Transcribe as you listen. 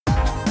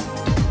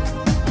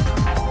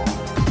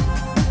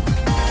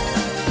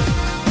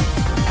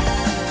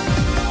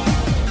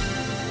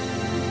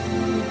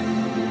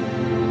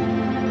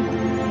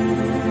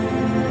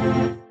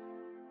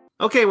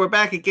Okay, we're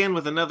back again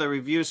with another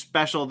review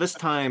special, this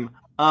time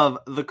of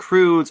The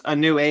Croods: A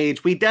New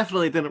Age. We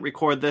definitely didn't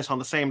record this on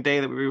the same day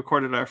that we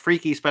recorded our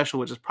Freaky special,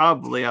 which is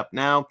probably up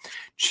now.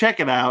 Check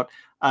it out.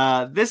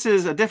 This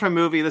is a different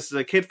movie. This is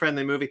a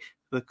kid-friendly movie,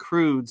 The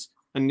Croods: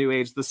 A New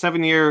Age, the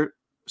 7-year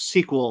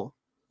sequel.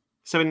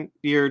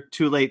 7-year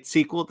too late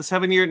sequel. The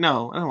 7-year?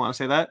 No, I don't want to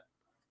say that.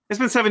 It's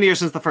been 7 years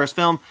since the first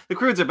film. The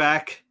Croods are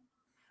back.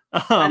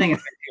 I think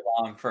it's been too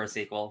long for a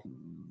sequel.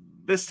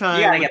 This time,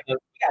 you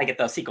gotta get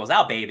those sequels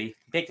out, baby.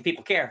 Make the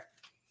people care.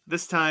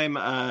 This time,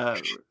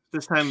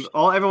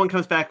 everyone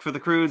comes back for the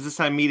Croods. This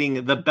time,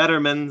 meeting the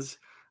Bettermans,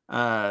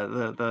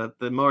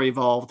 the more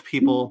evolved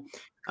people.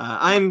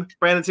 I'm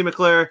Brandon T.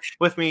 McClure.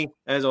 With me,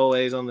 as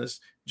always, on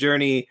this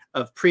journey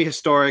of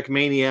prehistoric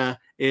mania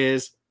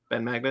is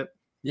Ben Magnet.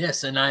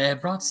 Yes, and I have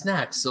brought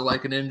snacks so I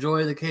can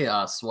enjoy the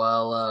chaos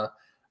while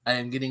I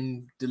am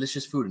getting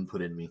delicious food and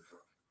put in me.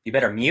 You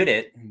better mute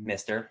it,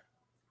 mister.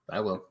 I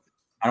will.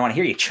 I don't want to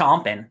hear you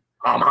chomping.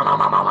 Ryan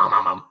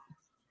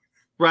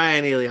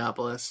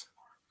Eliopoulos.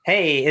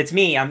 Hey, it's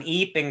me. I'm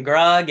Eep and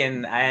Grug,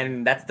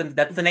 and that's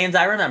the names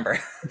I remember.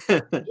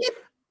 Guy.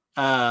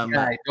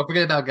 Don't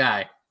forget about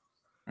Guy.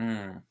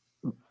 And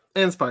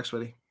Sparks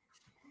Woody.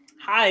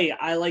 Hi,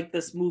 I like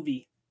this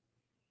movie.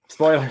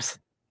 Spoilers.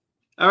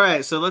 All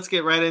right, so let's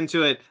get right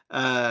into it.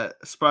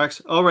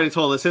 Sparks already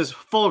told us his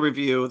full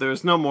review.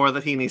 There's no more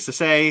that he needs to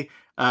say.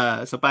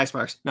 So bye,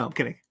 Sparks. No, I'm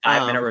kidding.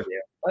 5-minute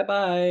review.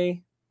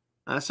 Bye-bye.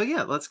 So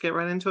yeah, let's get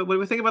right into it. What do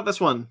we think about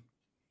this one?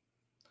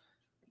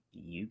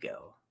 You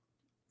go.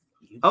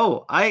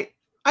 Oh, I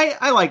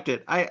liked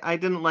it. I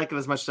didn't like it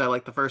as much as I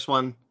liked the first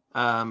one.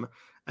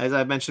 As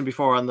I mentioned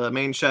before on the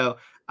main show,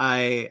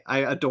 I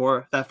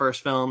adore that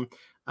first film.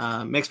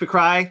 Makes me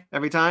cry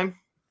every time.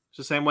 It's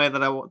the same way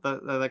that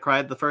I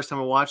cried the first time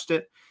I watched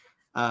it.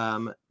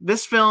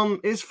 This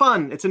film is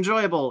fun. It's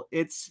enjoyable.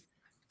 It's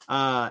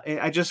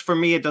for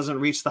me, it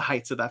doesn't reach the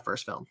heights of that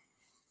first film.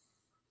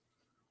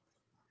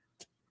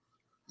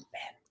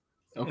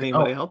 Okay.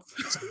 Anybody else?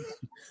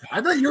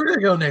 I thought you were going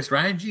to go next,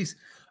 Ryan. Jeez.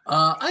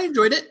 I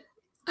enjoyed it.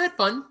 I had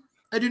fun.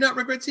 I do not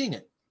regret seeing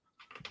it.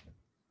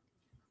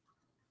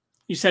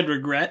 You said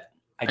regret?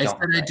 I said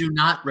I do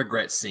not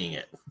regret seeing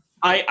it.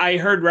 I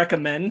heard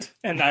recommend,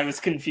 and I was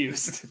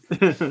confused.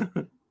 Do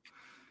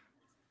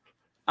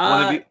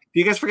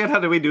you guys forget how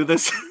do we do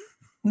this?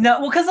 No,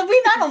 well, because do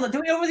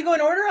we always go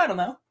in order? I don't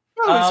know.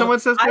 No,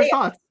 someone says their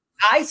thoughts.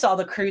 I saw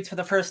The Croods for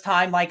the first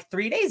time like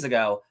 3 days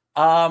ago.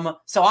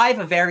 So I have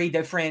a very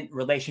different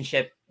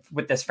relationship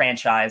with this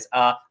franchise.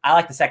 I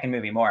like the second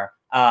movie more.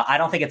 I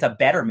don't think it's a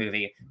better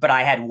movie, but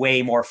I had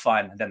way more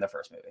fun than the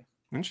first movie.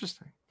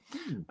 Interesting.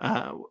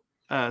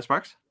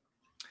 Sparks?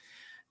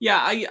 Yeah,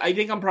 I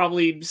think I'm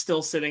probably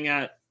still sitting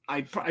at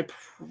I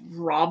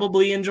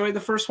probably enjoyed the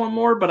first one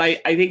more, but I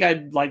think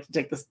I'd like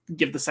to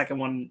give the second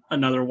one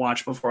another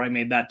watch before I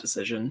made that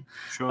decision.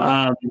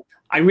 Sure.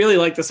 I really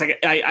like the second.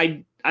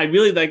 I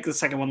really like the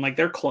second one. Like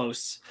they're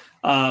close.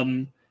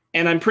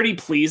 And I'm pretty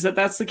pleased that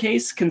that's the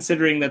case,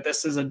 considering that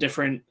this is a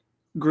different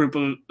group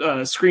of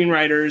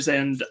screenwriters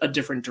and a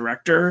different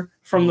director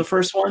from the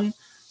first one.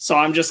 So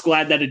I'm just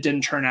glad that it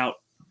didn't turn out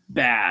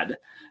bad,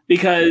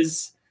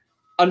 because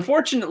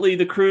unfortunately,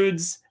 The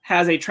Croods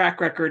has a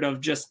track record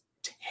of just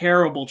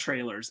terrible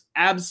trailers,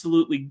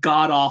 absolutely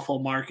god-awful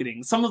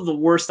marketing, some of the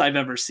worst I've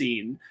ever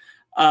seen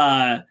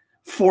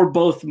for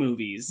both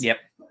movies. Yep.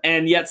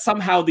 And yet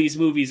somehow these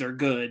movies are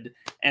good,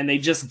 and they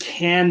just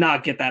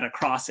cannot get that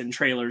across in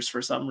trailers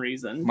for some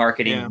reason.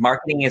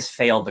 Marketing has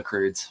failed The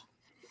Croods.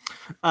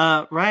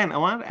 Ryan, I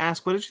wanted to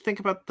ask, what did you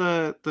think about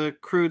the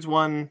Croods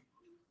one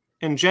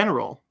in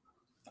general?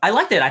 I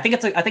liked it. I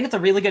think it's a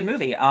really good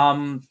movie.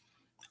 I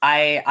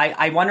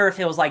wonder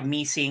if it was like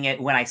me seeing it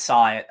when I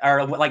saw it,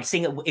 or like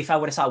seeing it if I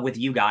would have saw it with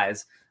you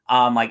guys.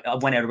 Like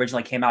when it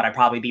originally came out, I'd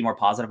probably be more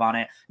positive on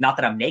it. Not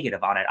that I'm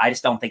negative on it. I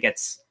just don't think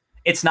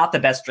it's not the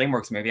best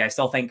DreamWorks movie. I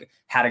still think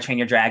How to Train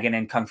Your Dragon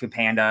and Kung Fu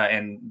Panda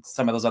and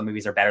some of those other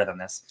movies are better than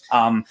this.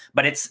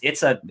 But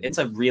it's a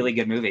really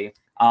good movie.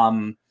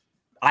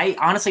 I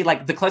honestly,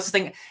 like, the closest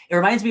thing, it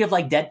reminds me of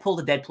like Deadpool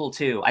to Deadpool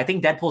 2. I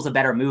think Deadpool's a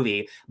better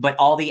movie, but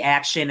all the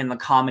action and the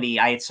comedy,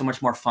 I had so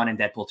much more fun in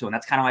Deadpool 2. And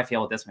that's kind of how I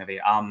feel with this movie.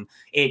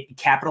 It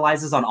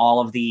capitalizes on all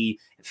of the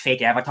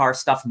fake Avatar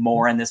stuff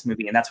more in this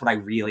movie. And that's what I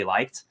really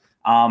liked.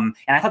 And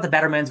I thought the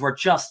Bettermans were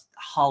just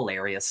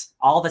hilarious.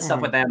 All the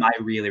stuff with them, I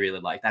really,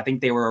 really liked. I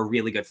think they were a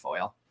really good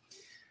foil.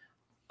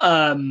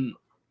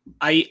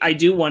 I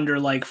do wonder,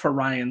 like, for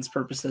Ryan's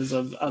purposes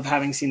of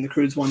having seen the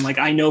Croods one, like,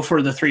 I know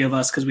for the three of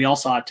us, because we all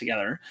saw it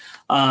together,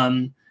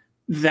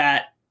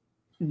 that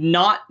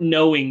not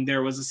knowing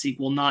there was a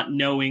sequel, not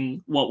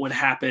knowing what would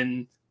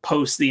happen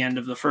post the end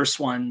of the first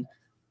one,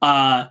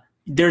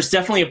 there's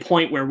definitely a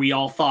point where we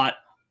all thought,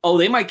 oh,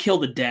 they might kill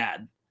the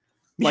dad.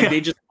 Like, they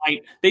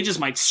just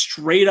might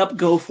straight up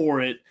go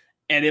for it,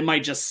 and it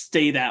might just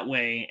stay that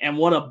way. And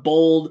what a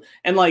bold,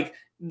 and like,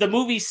 the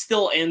movie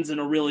still ends in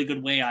a really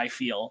good way, I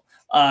feel,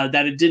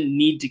 that it didn't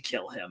need to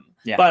kill him.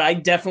 Yeah. But I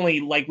definitely,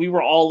 like, we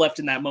were all left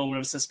in that moment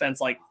of suspense.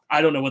 Like,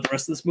 I don't know what the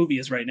rest of this movie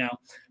is right now.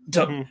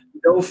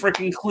 No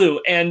freaking clue.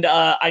 And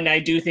I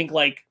do think,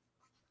 like,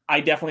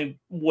 I definitely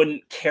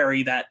wouldn't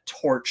carry that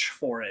torch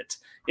for it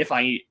if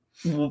I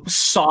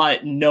saw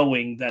it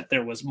knowing that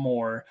there was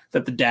more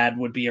that the dad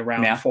would be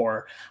around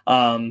for.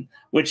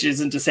 Which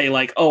isn't to say,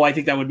 like, oh, I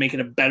think that would make it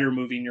a better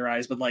movie in your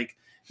eyes, but, like,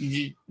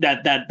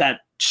 that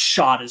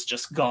shot is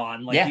just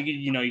gone. Like,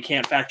 you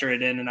can't factor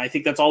it in. And I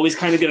think that's always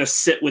kind of going to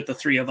sit with the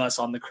three of us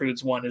on the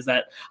Croods one, is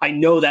that I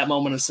know that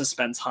moment of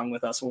suspense hung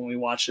with us when we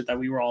watched it, that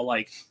we were all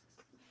like,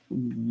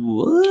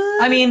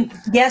 what? I mean,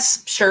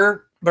 yes,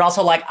 sure. But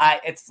also, like,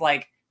 it's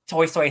like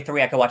Toy Story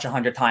 3, I could watch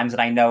 100 times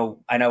and I know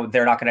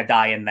they're not going to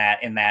die in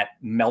that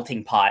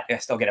melting pot. I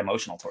still get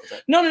emotional towards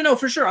it. No,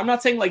 for sure. I'm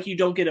not saying, like, you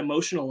don't get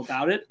emotional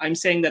about it. I'm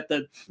saying that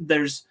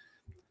there's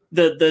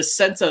the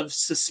sense of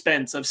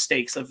suspense, of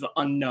stakes, of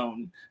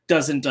unknown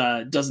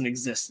doesn't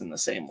exist in the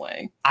same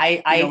way.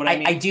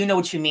 I do know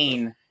what you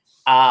mean.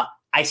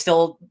 I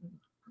still,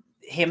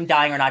 him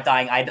dying or not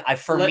dying,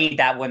 me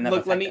that wouldn't have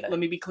affected it. Let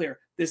me be clear.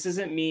 This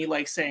isn't me,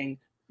 like, saying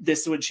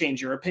this would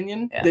change your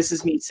opinion. Yeah. This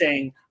is me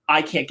saying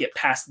I can't get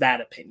past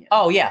that opinion.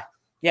 Oh yeah.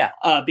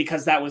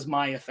 Because that was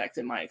my effect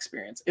in my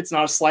experience. It's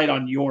not a slight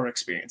on your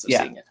experience of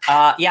seeing it.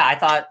 I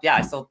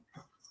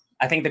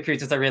think The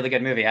Croods is a really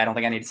good movie. I don't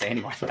think I need to say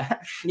any more than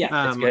that.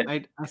 Yeah, it's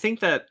good.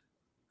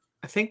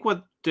 I think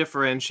what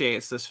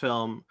differentiates this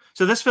film.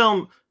 So this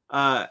film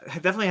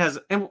definitely has,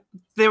 and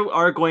there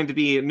are going to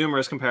be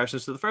numerous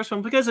comparisons to the first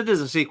one because it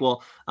is a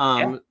sequel.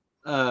 One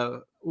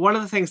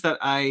of the things that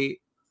I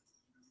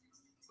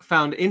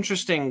found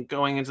interesting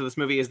going into this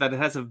movie is that it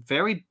has a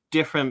very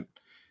different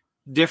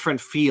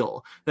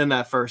feel than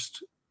that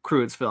first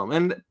Croods film,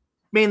 and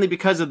mainly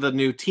because of the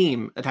new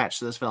team attached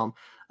to this film.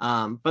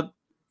 But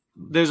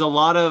there's a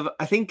lot of,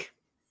 I think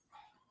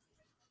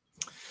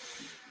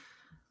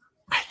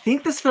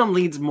this film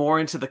leads more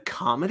into the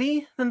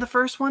comedy than the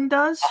first one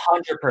does.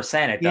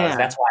 100% it does. Yeah.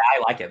 That's why I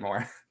like it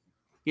more.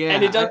 Yeah,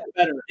 and it does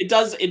better. It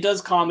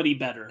does comedy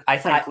better.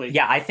 Frankly,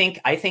 I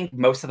think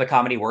most of the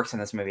comedy works in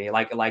this movie.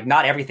 Like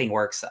not everything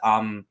works.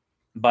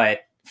 But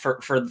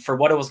for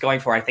what it was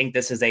going for, I think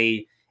this is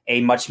a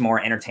much more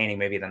entertaining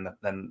movie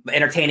than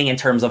entertaining in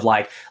terms of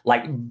like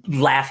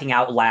laughing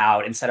out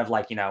loud instead of,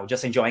 like,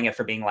 just enjoying it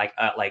for being like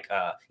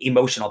a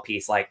emotional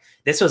piece. Like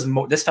this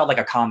felt like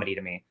a comedy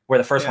to me, where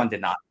the first one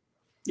did not.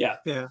 Yeah.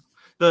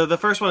 The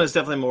first one is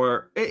definitely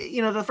more.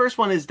 The first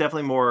one is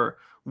definitely more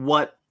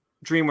what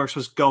DreamWorks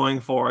was going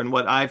for, and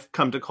what I've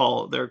come to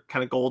call their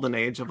kind of golden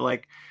age of,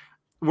 like,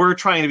 we're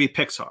trying to be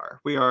Pixar.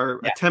 We are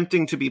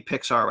attempting to be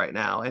Pixar right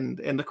now. And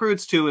The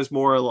Croods 2 is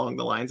more along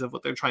the lines of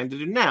what they're trying to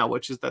do now,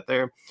 which is that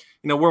they're,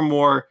 we're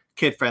more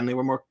kid friendly.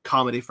 We're more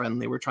comedy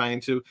friendly. We're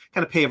trying to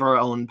kind of pave our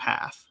own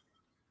path.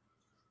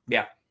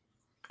 Yeah.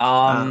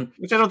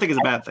 Which I don't think is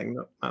a bad thing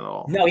at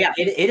all. No, yeah,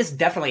 it is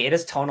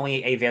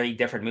tonally a very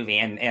different movie.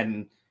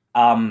 And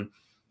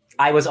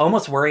I was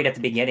almost worried at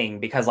the beginning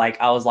because, like,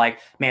 I was like,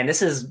 man,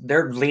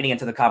 they're leaning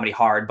into the comedy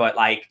hard, but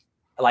like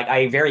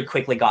I very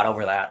quickly got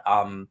over that.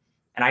 And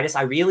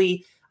I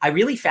really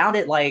found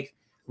it, like,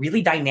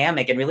 really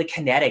dynamic and really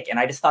kinetic. And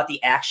I just thought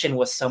the action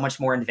was so much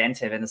more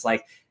inventive. And it's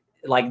like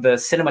the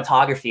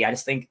cinematography,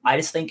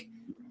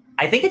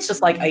 I think it's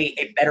just like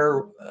a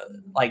better,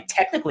 like,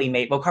 technically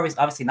made, well,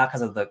 obviously not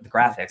because of the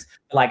graphics,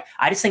 but, like,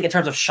 I just think in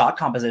terms of shot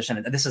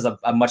composition, this is a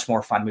much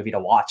more fun movie to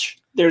watch.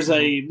 There's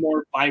a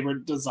more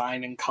vibrant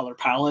design and color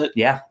palette.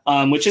 Yeah.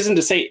 Which isn't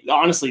to say,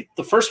 honestly,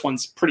 the first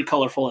one's pretty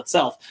colorful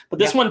itself, but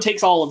this one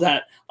takes all of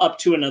that up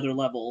to another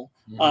level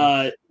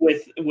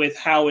with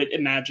how it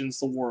imagines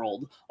the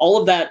world. All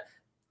of that,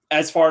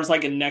 as far as,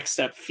 like, a next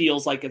step,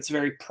 feels like it's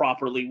very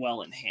properly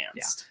well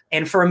enhanced. Yeah.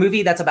 And for a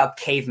movie that's about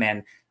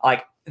cavemen,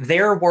 like,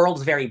 their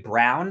world's very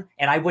brown,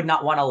 and I would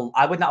not want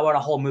a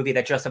whole movie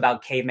that's just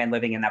about cavemen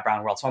living in that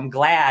brown world. So I'm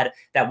glad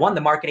that, one,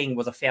 the marketing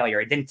was a failure.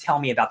 It didn't tell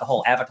me about the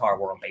whole Avatar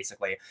world,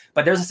 basically.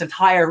 But there's this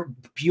entire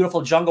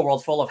beautiful jungle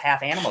world full of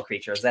half animal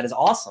creatures that is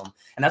awesome,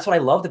 and that's what I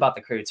loved about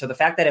The Croods. So the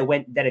fact that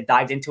it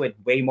dived into it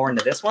way more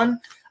into this one,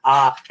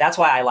 that's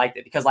why I liked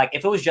it. Because, like,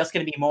 if it was just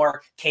going to be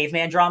more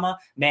caveman drama,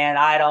 man,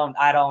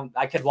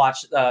 I could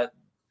watch the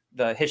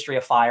History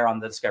of Fire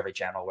on the Discovery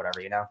Channel, or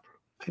whatever,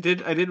 I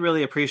did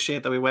really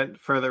appreciate that we went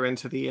further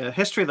into the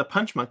history of the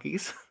Punch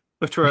Monkeys,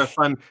 which were a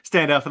fun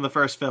standout from the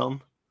first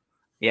film.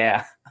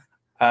 Yeah,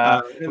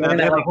 and then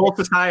they have a whole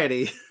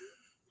society.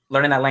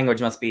 Learning that language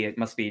must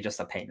be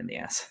just a pain in the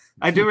ass.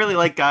 I do really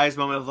like Guy's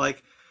moment of,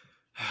 like,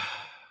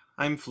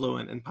 I'm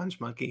fluent in Punch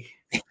Monkey.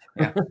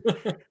 Yeah.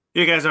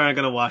 You guys aren't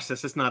going to watch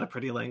this. It's not a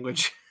pretty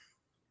language.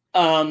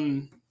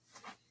 I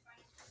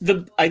think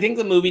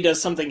the movie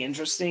does something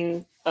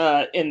interesting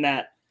in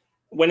that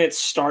when it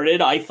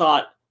started, I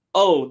thought,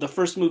 oh, the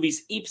first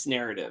movie's Eep's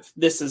narrative.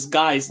 This is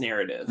Guy's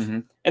narrative. Mm-hmm.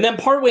 And then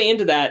partway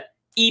into that,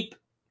 Eep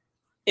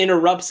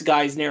interrupts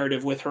Guy's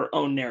narrative with her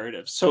own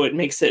narrative. So it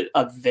makes it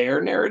a their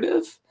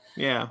narrative.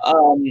 Yeah.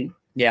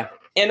 Yeah.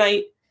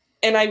 And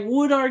And I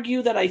would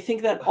argue that I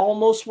think that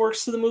almost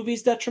works to the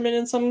movie's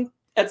detriment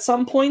at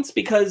some points,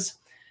 because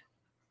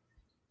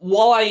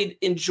while I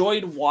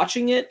enjoyed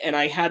watching it and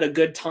I had a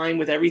good time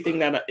with everything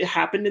that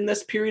happened in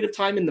this period of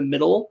time in the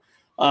middle,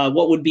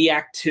 what would be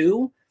Act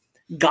 2,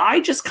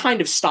 Guy just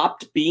kind of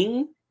stopped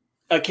being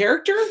a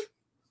character.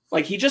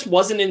 Like, he just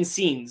wasn't in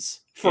scenes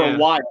for a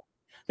while.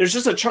 There's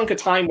just a chunk of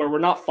time where we're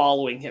not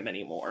following him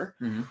anymore.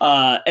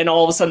 And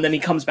all of a sudden then he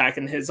comes back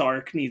and his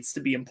arc needs to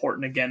be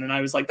important again. And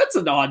I was like, that's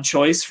an odd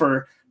choice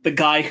for the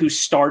guy who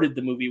started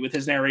the movie with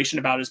his narration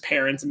about his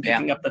parents and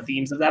picking up the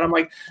themes of that. I'm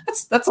like,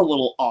 that's a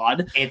little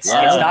odd. It's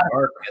not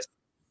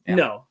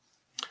No.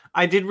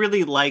 I did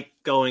really like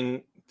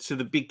going to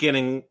the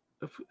beginning,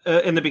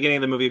 in the beginning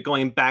of the movie,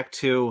 going back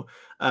to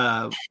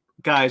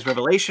Guy's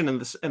revelation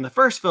in the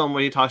first film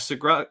where he talks to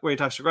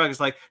Grug,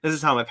 is like, this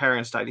is how my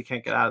parents died. You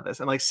can't get out of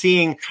this. And like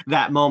seeing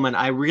that moment,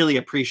 I really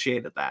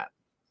appreciated that.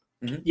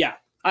 Yeah,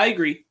 I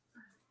agree.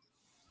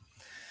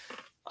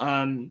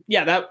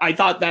 That I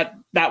thought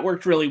that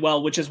worked really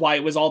well, which is why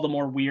it was all the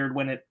more weird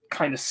when it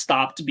kind of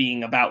stopped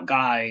being about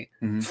Guy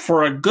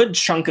for a good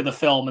chunk of the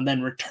film and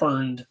then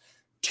returned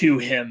to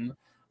him.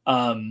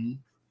 And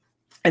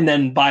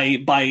then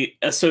by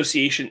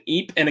association,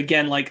 Eep. And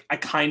again, like, I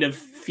kind of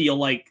feel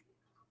like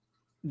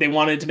they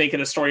wanted to make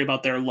it a story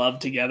about their love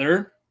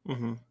together.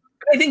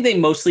 I think they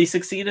mostly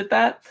succeed at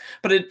that,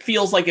 but it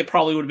feels like it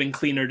probably would have been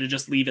cleaner to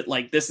just leave it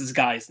like, this is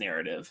Guy's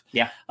narrative.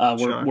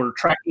 We're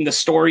tracking the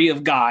story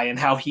of Guy and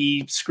how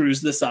he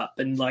screws this up,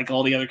 and like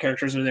all the other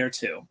characters are there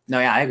too. No,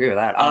 yeah, I agree with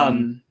that.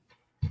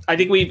 I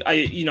think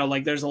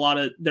there's a lot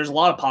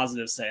of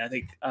positives to say. I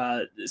think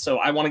so.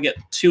 I want to get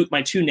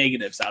my two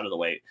negatives out of the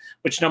way,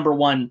 which number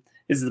one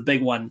is the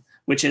big one,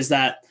 which is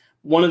that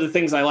one of the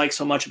things I like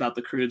so much about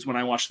The Croods when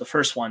I watched the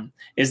first one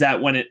is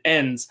that when it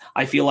ends,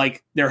 I feel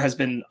like there has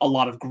been a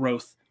lot of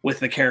growth with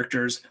the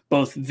characters,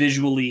 both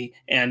visually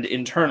and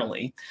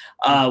internally.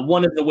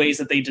 One of the ways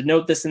that they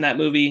denote this in that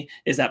movie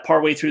is that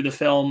partway through the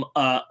film,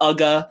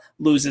 Uga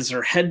loses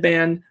her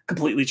headband,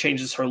 completely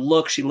changes her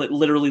look. She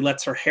literally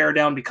lets her hair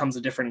down, becomes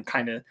a different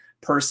kind of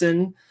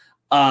person.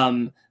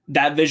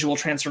 That visual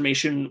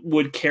transformation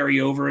would carry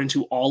over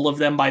into all of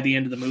them by the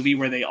end of the movie,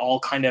 where they all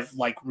kind of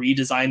like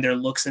redesign their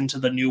looks into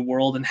the new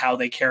world and how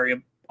they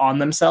carry on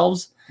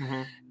themselves.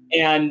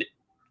 And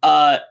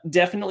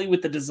definitely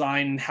with the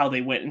design and how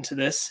they went into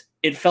this,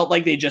 it felt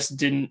like they just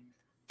didn't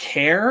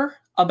care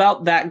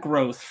about that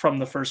growth from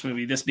the first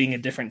movie, this being a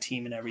different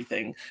team and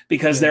everything,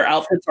 because their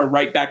outfits are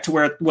right back to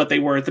what they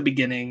were at the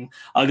beginning.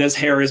 Uga's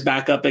hair is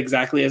back up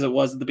exactly as it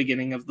was at the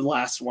beginning of the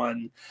last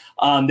one.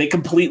 They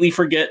completely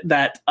forget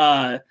that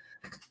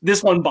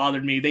this one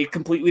bothered me. They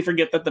completely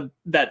forget that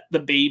the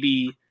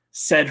baby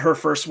said her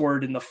first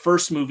word in the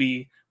first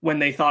movie when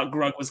they thought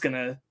Grug was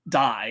gonna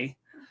die.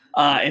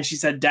 And she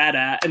said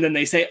 "dada," and then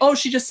they say, "Oh,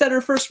 she just said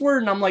her first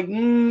word," and I'm like,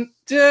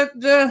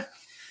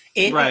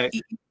 Right.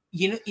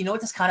 You know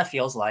what this kind of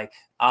feels like?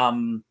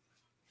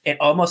 It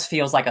almost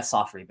feels like a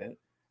soft reboot.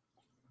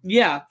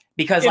 Yeah,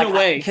 because in a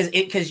way,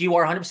 because you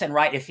are 100%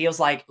 right. It feels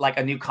like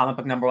a new comic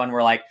book number one,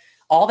 where like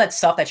all that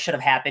stuff that should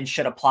have happened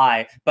should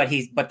apply,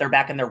 but they're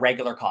back in their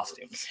regular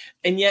costumes.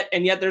 And yet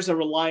there's a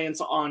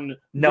reliance on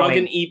Grug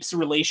and Eep's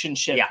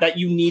relationship that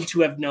you need to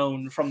have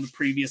known from the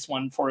previous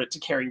one for it to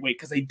carry weight,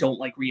 because they don't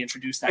like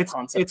reintroduce that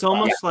concept. It's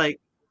almost like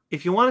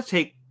if you wanted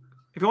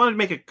to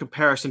make a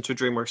comparison to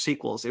DreamWorks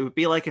sequels, it would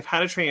be like if How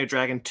to Train Your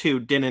Dragon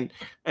 2 didn't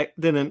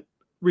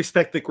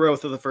respect the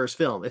growth of the first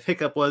film. If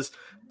Hiccup was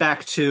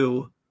back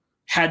to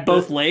had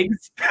both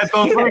legs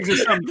or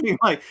something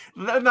like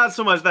not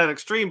so much that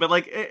extreme, but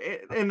like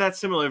in that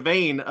similar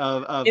vein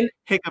of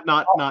Hiccup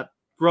not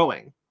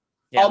growing.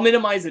 I'll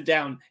minimize it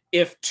down.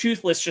 If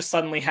Toothless just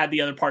suddenly had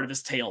the other part of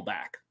his tail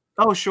back.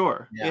 Oh,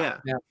 sure. Yeah.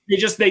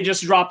 They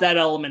just dropped that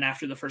element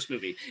after the first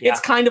movie. Yeah. It's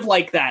kind of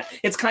like that.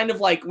 It's kind of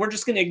like, we're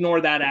just going to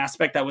ignore that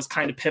aspect that was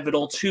kind of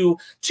pivotal to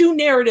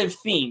narrative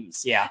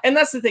themes. Yeah. And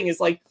that's the thing, is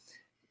like,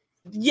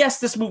 yes,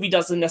 this movie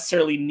doesn't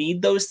necessarily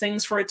need those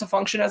things for it to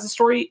function as a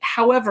story.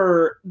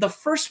 However, the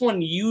first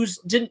one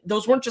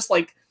those weren't just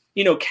like,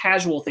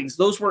 casual things.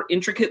 Those were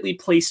intricately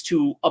placed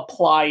to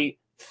apply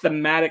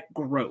thematic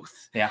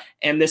growth. Yeah.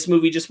 And this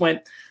movie just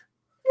went,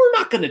 we're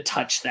not going to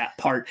touch that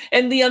part.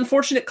 And the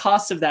unfortunate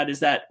cost of that is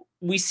that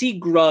we see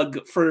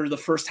Grug for the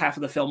first half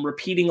of the film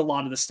repeating a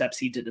lot of the steps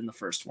he did in the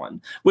first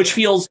one, which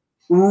feels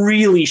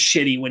really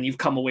shitty when you've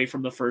come away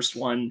from the first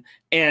one.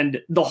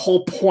 And the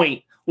whole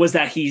point was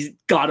that he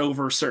got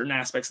over certain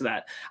aspects of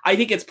that. I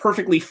think it's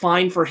perfectly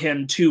fine for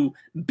him to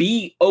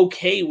be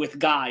okay with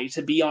Guy,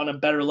 to be on a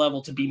better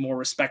level, to be more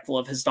respectful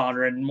of his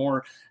daughter and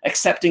more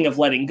accepting of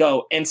letting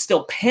go, and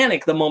still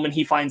panic the moment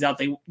he finds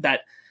out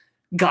that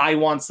Guy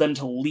wants them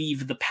to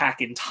leave the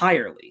pack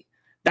entirely.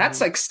 That's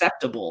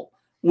acceptable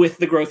with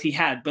the growth he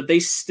had, but they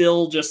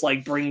still just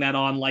like bring that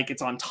on like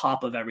it's on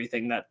top of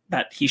everything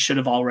that he should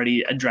have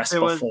already addressed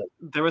before.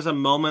 There was a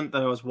moment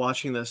that I was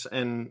watching this,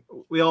 and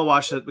we all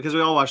watched it because we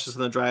all watched this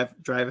in the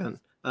drive-in.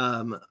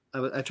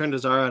 I turned to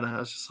Zara and I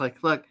was just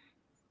like, look,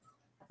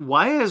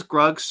 why is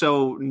Grug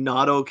so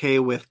not okay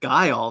with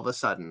Guy all of a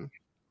sudden?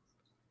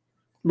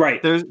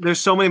 Right. There's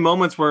so many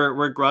moments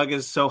where Grug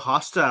is so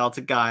hostile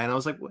to Guy, and I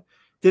was like,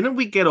 didn't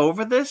we get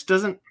over this?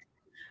 Didn't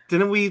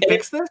we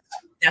fix this?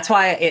 That's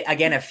why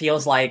it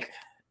feels like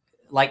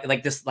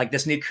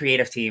this new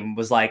creative team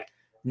was like,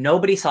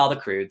 nobody saw the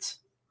Croods,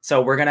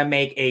 so we're gonna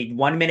make a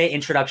 1-minute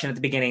introduction at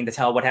the beginning to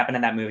tell what happened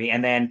in that movie,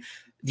 and then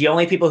the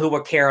only people who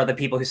will care are the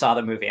people who saw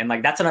the movie, and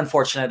like that's an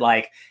unfortunate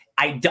like.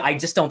 I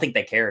just don't think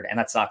they cared, and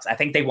that sucks. I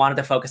think they wanted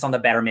to focus on the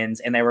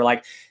Bettermans, and they were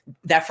like,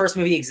 that first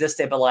movie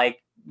existed, but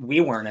like we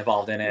weren't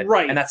involved in it,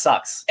 right? And that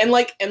sucks. And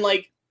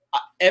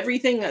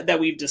everything that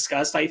we've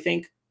discussed, I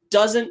think,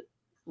 doesn't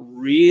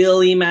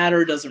really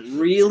matter. Doesn't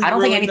really. I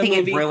don't think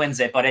anything ruins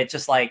it, but it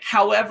just like.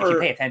 However, if you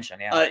pay attention,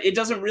 it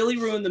doesn't really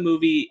ruin the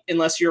movie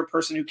unless you're a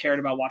person who cared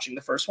about watching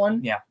the first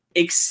one. Yeah.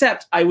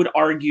 Except, I would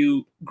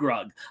argue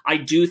Grug. I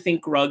do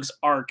think Grug's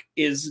arc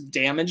is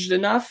damaged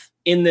enough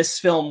in this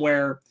film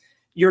where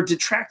you're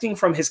detracting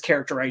from his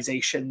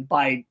characterization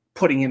by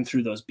putting him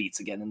through those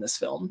beats again in this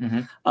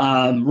film,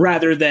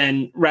 rather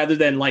than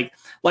like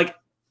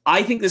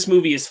I think this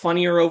movie is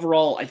funnier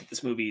overall. I think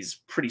this movie is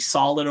pretty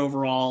solid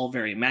overall,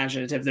 very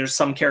imaginative. There's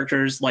some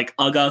characters like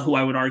Uga who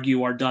I would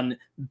argue are done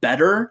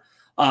better.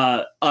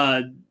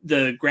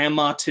 The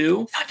grandma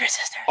too, Thunder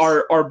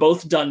Sisters, are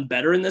both done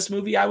better in this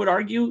movie, I would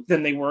argue,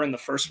 than they were in the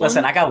first one.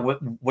 Listen, I got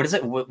what is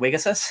it,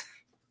 Wigasus?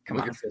 Come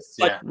on,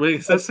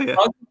 Wigasus, yeah.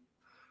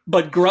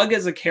 But Grug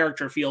as a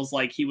character feels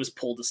like he was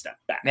pulled a step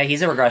back. Yeah,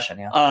 he's a regression,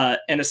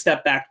 and a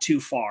step back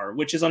too far,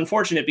 which is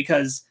unfortunate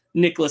because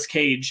Nicolas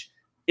Cage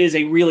is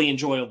a really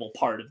enjoyable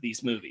part of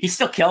these movies. He's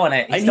still killing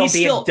it. He's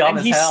still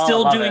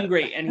doing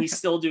great, and he's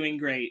still doing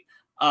great.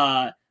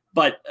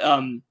 But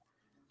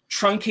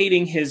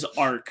truncating his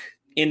arc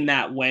in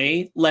that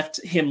way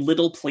left him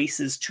little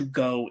places to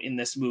go in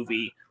this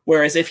movie.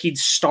 Whereas if he'd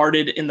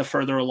started in the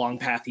further along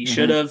path he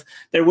should have,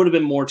 there would have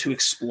been more to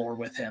explore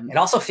with him. It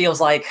also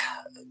feels like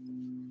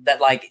that,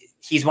 like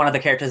he's one of the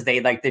characters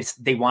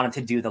they wanted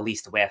to do the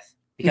least with,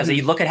 because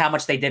you look at how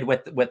much they did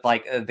with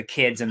like the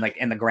kids and like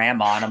and the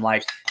grandma, and I'm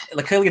like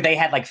clearly they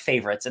had like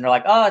favorites, and they're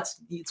like, oh,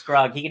 it's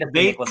Grug. He can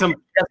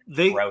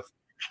just growth.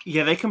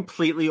 Yeah, they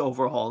completely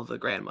overhauled the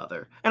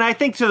grandmother, and I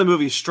think to the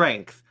movie's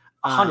strength,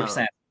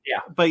 100%.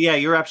 Yeah, but yeah,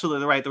 you're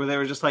absolutely right. Where they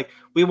were just like,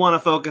 we want to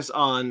focus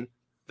on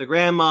the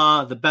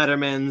grandma, the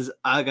Bettermans,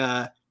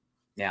 Aga.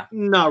 Yeah,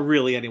 not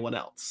really anyone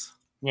else.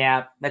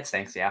 Yeah, that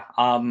stinks. Yeah.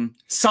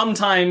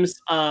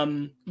 Sometimes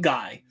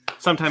Guy.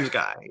 Sometimes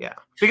Guy. Yeah.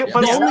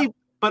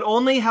 But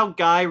only how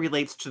Guy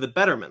relates to the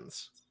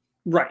Bettermans.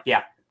 Right.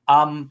 Yeah.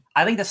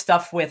 I think the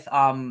stuff with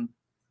the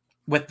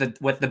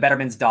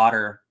Betterman's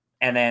daughter,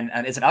 and then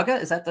is it Uga?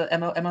 Is that the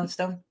Emma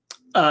Stone?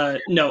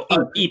 No.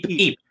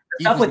 Eep.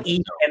 Stuff with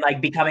Eve and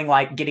like becoming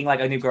like getting like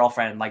a new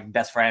girlfriend, like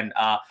best friend.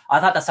 I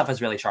thought that stuff was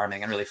really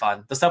charming and really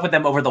fun. The stuff with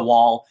them over the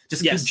wall,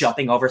 just keep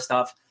jumping over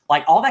stuff,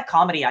 like all that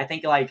comedy. I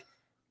think like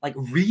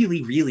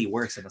really, really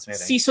works in this movie.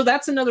 See, so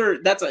that's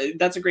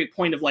a great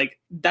point of like,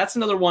 that's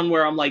another one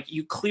where I'm like,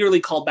 you clearly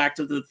called back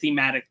to the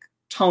thematic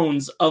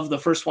tones of the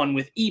first one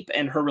with Eep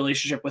and her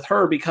relationship with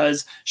her,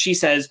 because she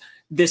says,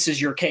 this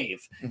is your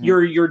cave.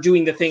 You're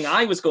doing the thing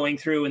I was going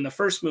through in the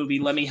first movie.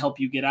 Let me help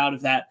you get out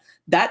of that.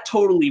 That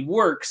totally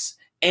works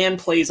and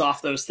plays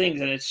off those things.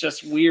 And it's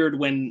just weird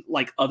when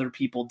like other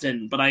people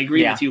didn't, but I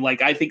agree with you.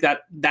 Like, I think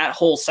that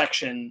whole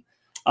section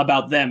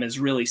about them is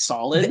really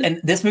solid, and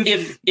this movie,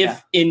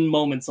 if in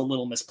moments a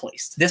little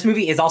misplaced. This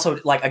movie is also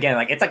like, again,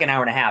 like it's like an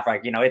hour and a half,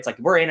 right? You know, it's like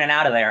we're in and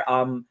out of there.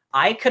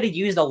 I could have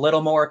used a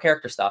little more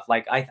character stuff.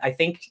 Like I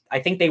think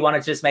they wanted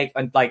to just make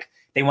like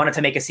they wanted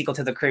to make a sequel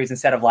to the Croods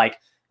instead of like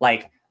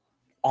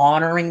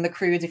honoring the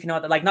Croods, if you know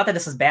what, like, not that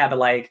this is bad, but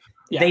like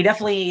they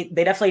definitely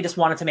just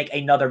wanted to make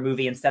another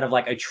movie instead of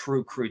like a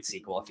true Crude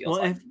sequel.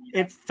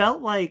 It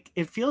feels like.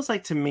 It feels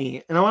like to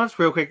me, and I want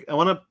to real quick, I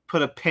want to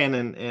put a pin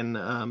in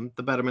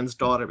the Betterman's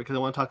daughter, because I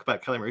want to talk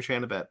about Kelly Marie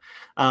Tran a bit.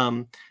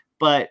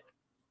 But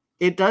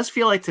it does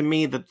feel like to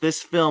me that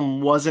this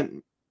film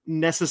wasn't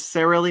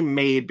necessarily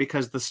made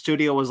because the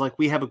studio was like,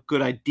 we have a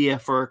good idea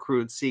for a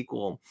Crude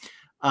sequel.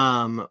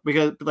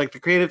 Because like the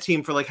creative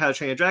team for like How to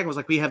Train Your Dragon was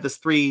like, we have this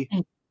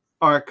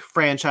 3-arc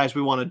franchise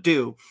we want to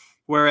do.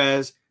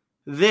 Whereas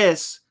the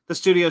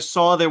studio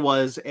saw there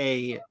was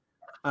a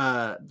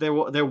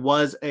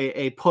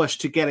push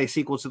to get a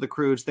sequel to the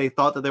Croods. They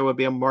thought that there would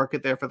be a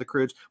market there for the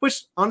Croods,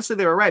 which honestly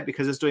they were right,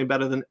 because it's doing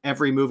better than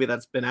every movie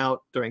that's been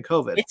out during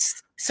COVID.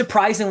 It's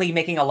surprisingly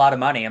making a lot of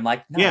money. I'm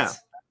like, nice.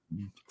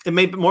 Yeah, it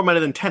made more money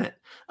than Tenet.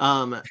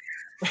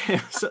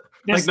 So,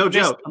 like, no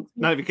joke,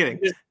 not even kidding.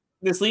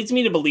 This leads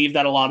me to believe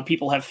that a lot of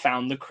people have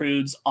found the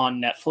Croods on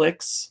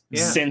Netflix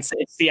since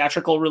its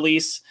theatrical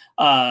release.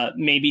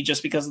 Maybe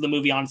just because of the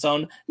movie on its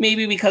own,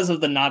 maybe because of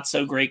the not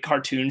so great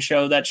cartoon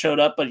show that showed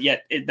up. But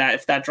yet,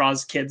 if that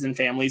draws kids and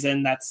families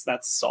in,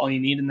 that's all you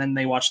need. And then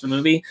they watch the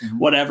movie,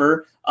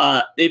 whatever.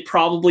 It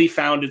probably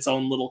found its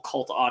own little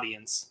cult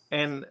audience.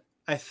 And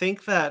I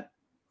think that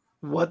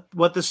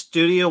what the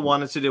studio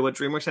wanted to do, what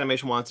DreamWorks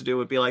Animation wanted to do,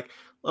 would be like,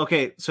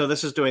 okay, so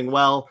this is doing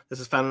well. This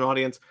has found an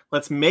audience.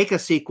 Let's make a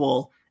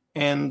sequel.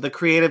 And the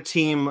creative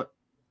team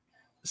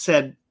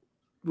said,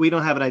 we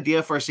don't have an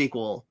idea for a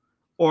sequel,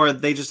 or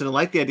they just didn't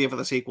like the idea for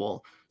the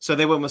sequel, so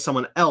they went with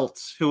someone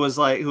else who was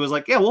like,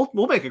 yeah,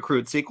 we'll make a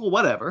crude sequel,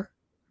 whatever.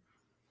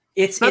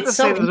 It's not to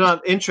so say there's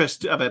not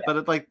interest of it,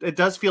 but it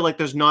does feel like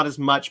there's not as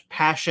much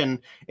passion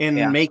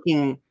in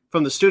making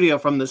from the studio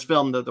from this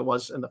film that there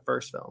was in the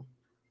first film.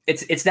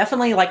 It's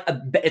definitely like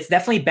it's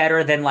definitely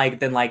better than like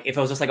if it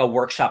was just like a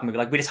workshop movie.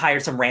 Like we just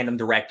hired some random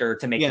director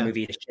to make the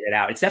movie to shit it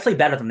out. It's definitely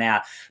better than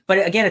that.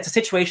 But again, it's a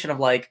situation of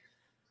like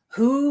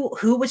who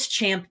was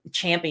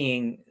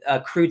championing a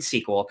crude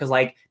sequel? Because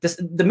like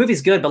the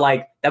movie's good, but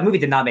like that movie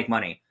did not make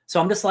money. So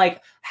I'm just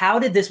like, how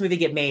did this movie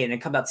get made and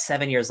come out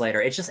 7 years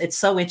later? It's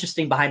so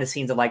interesting behind the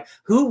scenes of like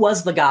who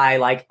was the guy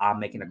like I'm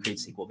making a crude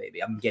sequel,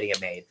 baby. I'm getting it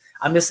made.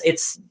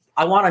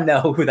 I want to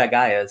know who that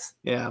guy is.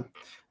 Yeah.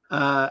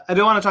 I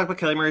do want to talk about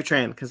Kelly Marie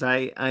Tran because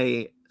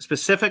I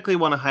specifically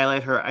want to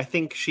highlight her. I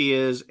think she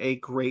is a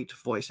great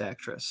voice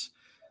actress.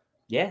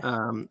 Yeah.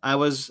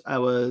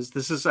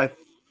 This is I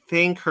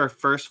think her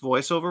first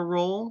voiceover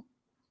role.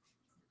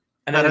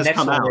 And then the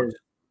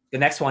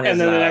next one is and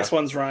then the next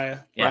one's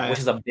Raya. Yeah, Raya. Which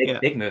is a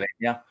big movie.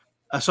 Yeah.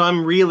 So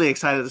I'm really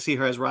excited to see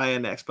her as Raya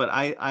next, but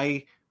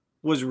I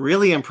was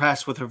really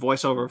impressed with her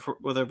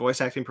with her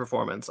voice acting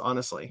performance,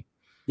 honestly.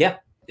 Yeah.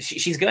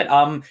 She's good.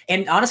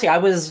 And honestly, I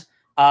was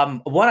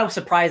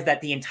surprised that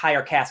the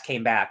entire cast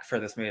came back for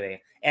this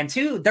movie, and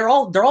two, they're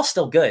all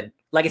still good.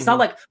 Like it's not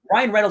like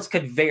Ryan Reynolds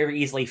could very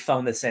easily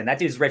phone this in. That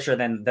dude's richer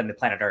than the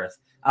planet Earth.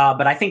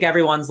 But I think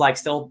everyone's like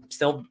still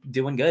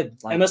doing good.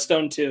 Like, Emma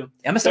Stone too.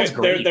 Emma Stone's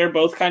great. They're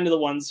both kind of the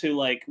ones who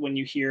like when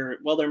you hear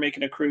they're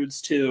making a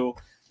Croods 2,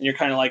 and you're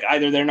kind of like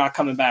either they're not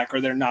coming back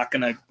or they're not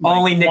gonna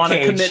only Nick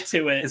Cage commit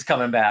to it. Is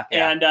coming back.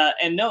 Yeah.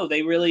 And no,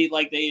 they really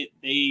like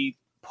they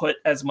put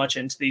as much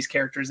into these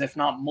characters, if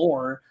not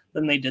more,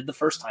 than they did the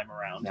first time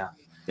around. Yeah,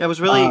 it was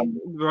really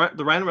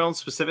the Ryan Reynolds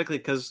specifically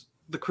because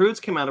the Croods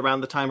came out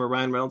around the time where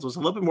Ryan Reynolds was a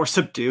little bit more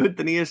subdued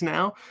than he is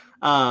now,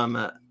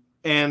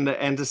 and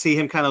to see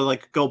him kind of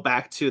like go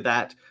back to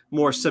that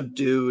more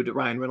subdued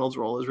Ryan Reynolds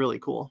role is really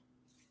cool.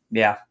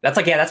 Yeah, that's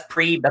like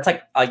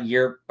a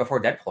year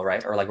before Deadpool,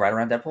 right? Or like right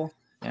around Deadpool.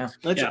 Yeah,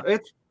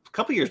 it's a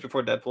couple years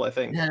before Deadpool, I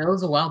think. Yeah, it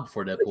was a while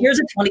before Deadpool. Here's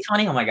in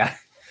 2020. Oh my god.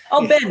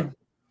 Oh Ben,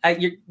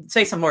 you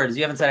say some words.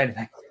 You haven't said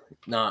anything.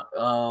 No,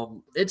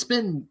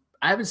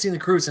 I haven't seen The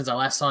Croods since I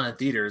last saw it in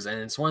theaters,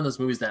 and it's one of those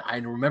movies that I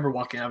remember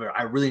walking out of it.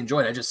 I really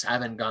enjoyed. I just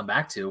haven't gone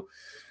back to.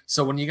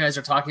 So when you guys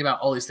are talking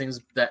about all these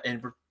things that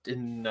in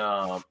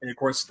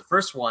accordance to the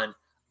first one,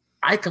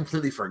 I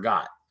completely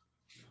forgot.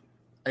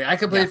 Like, I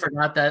completely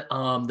forgot that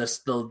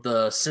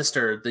the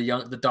sister,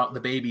 the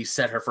baby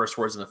said her first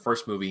words in the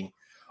first movie,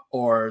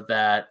 or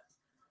that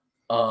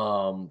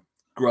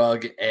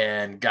Grug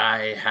and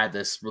Guy had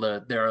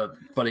they're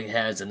butting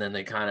heads, and then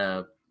they kind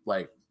of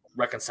like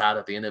reconciled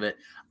at the end of it.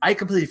 I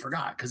completely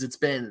forgot because it's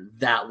been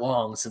that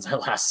long since I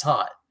last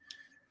saw it.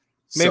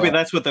 Maybe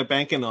that's what they're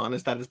banking on,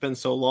 is that it's been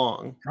so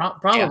long.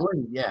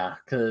 Probably, yeah.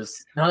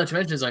 Because now that you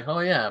mention, it's like, oh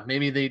yeah,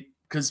 maybe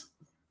because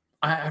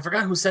I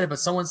forgot who said it, but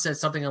someone said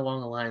something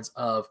along the lines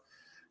of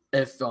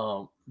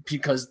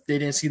because they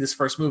didn't see this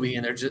first movie,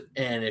 and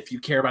and if you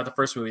care about the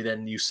first movie,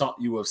 then you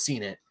have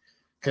seen it.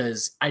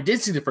 Because I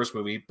did see the first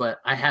movie, but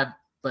I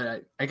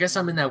guess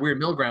I'm in that weird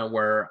middle ground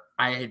where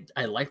I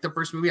like the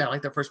first movie. I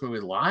like the first movie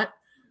a lot,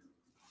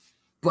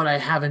 but I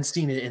haven't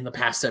seen it in the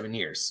past 7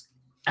 years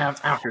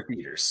after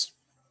theaters.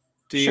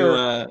 Do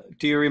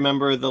you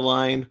remember the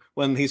line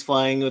when he's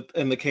flying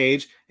in the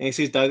cage and he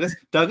sees Douglas?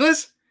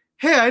 Douglas?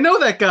 Hey, I know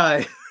that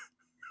guy.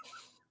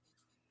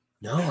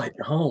 No, I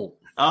don't.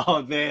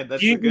 Oh man,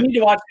 you need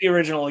to watch the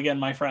original again,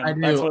 my friend. I do.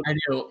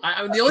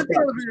 The only thing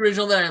about the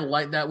original that I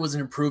like that was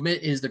an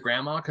improvement is the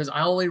grandma, because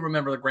I only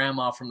remember the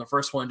grandma from the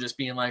first one just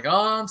being like,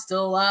 "Oh, I'm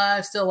still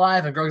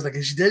alive," and Greg's like,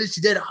 "She did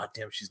it. Oh,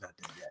 damn, she's not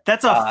dead yet."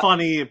 That's a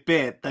funny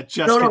bit that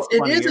just gets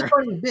funnier. It is a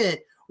funny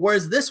bit.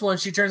 Whereas this one,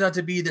 she turns out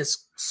to be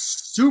this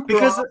super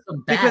awesome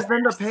because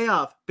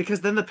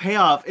then the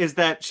payoff is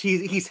that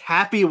he's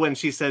happy when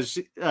she says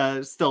she's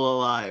still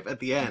alive at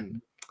the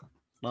end.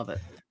 Love it.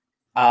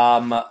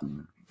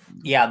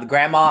 Yeah, the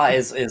grandma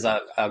is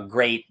a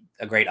great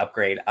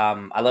upgrade.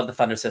 I love the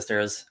Thunder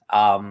Sisters.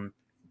 I'm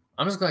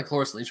just glad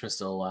Cloris Leachman's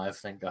still alive.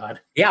 Thank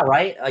God. Yeah.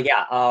 Right.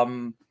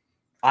 The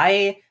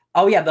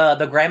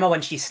grandma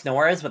when she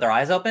snores with her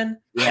eyes open.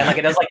 Yeah. And like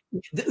it does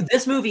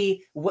this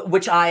movie,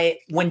 which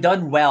when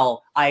done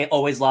well, I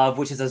always love,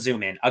 which is a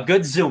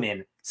good zoom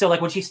in. So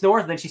like when she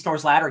snores, then she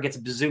snores louder, it gets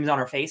zooms on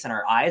her face and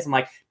her eyes. And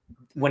like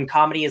when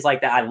comedy is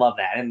like that, I love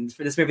that. And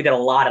this movie did a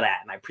lot of that,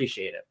 and I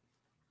appreciate it.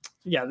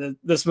 Yeah,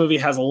 this movie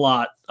has a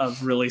lot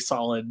of really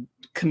solid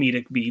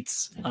comedic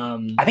beats.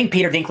 I think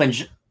Peter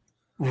Dinklage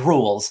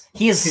rules.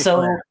 He is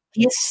so.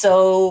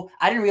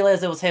 I didn't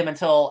realize it was him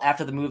until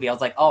after the movie. I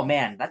was like, oh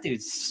man, that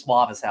dude's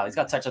suave as hell. He's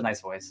got such a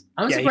nice voice.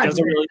 I'm surprised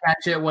he didn't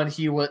catch it when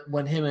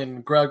him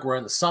and Grug were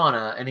in the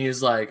sauna, and he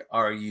was like,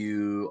 "Are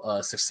you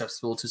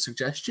susceptible to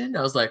suggestion?"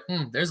 I was like,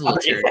 "There's a little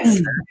Tyrion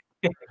Lannister."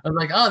 I was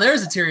like, "Oh,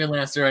 there's a Tyrion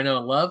Lannister I know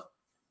and love."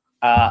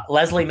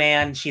 Leslie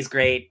Mann, she's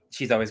great.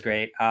 She's always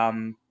great.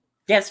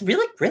 Yeah, it's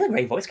really, really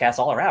great voice cast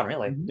all around,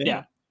 really.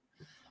 Yeah.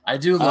 I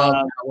do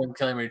love when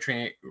Kelly Marie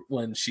Tran,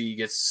 when she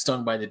gets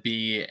stung by the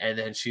bee and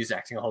then she's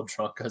acting all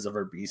drunk because of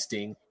her bee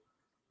sting.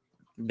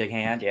 Big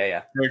hand,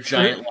 yeah. Her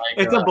giant like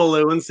it's a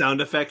balloon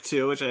sound effect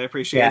too, which I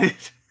appreciate. Yeah.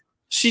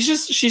 She's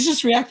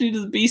just reacting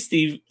to the bee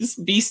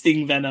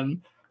sting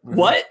venom.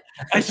 What?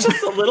 It's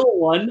just a little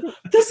one.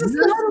 This is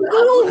not a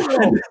little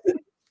one.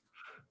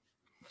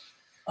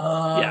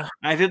 Yeah,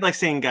 I did like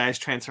seeing Guy's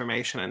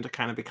transformation into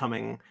kind of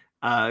becoming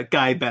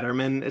Guy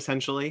Betterman,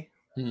 essentially.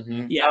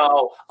 Mm-hmm. Yeah.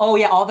 Oh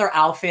yeah, all their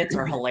outfits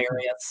are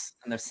hilarious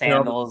and their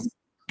sandals.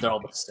 They're all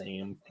the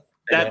same.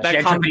 That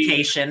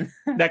Gentrification.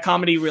 That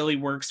comedy really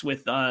works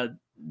with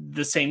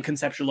the same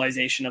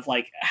conceptualization of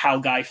like how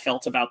Guy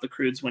felt about the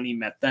Croods when he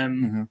met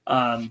them.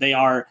 Mm-hmm. They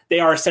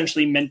are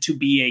essentially meant to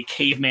be a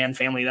caveman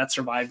family that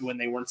survived when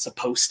they weren't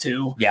supposed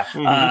to. Yeah.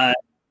 Mm-hmm.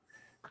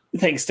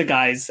 Thanks to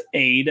Guy's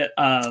aid.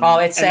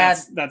 It's sad.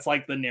 That's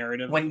like the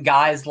narrative. When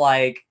Guy's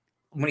like,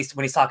 when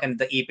he's talking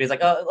to Eep, he's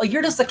like, "Oh, like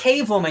you're just a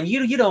cave woman.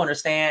 You don't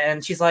understand."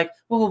 And she's like,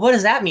 "Well, what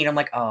does that mean?" I'm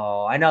like,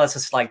 "Oh, I know it's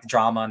just like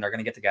drama and they're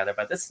gonna get together,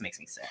 but this makes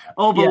me sad."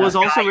 Oh, but Yeah. it was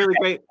also really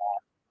great.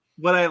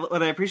 What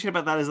I appreciate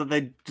about that is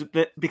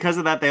that because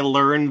of that they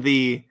learn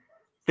the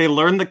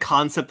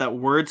concept that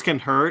words can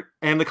hurt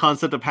and the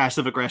concept of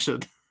passive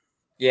aggression.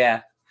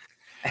 Yeah.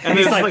 And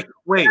it's like,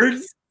 wait,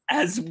 Words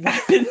as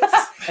weapons.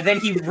 And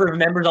then he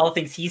remembers all the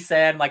things he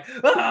said. I'm like,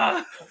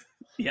 ah!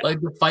 Yeah.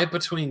 Like the fight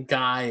between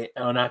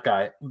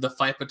the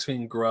fight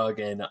between Grug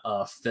and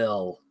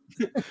Phil.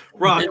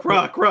 rock.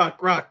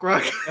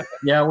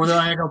 Yeah, where they're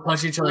like gonna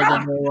punch each other,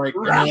 then they're like,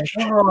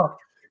 "Oh,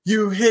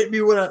 you hit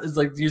me when it's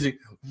like using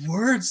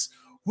words.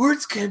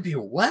 Words can be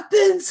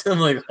weapons." I'm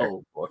like,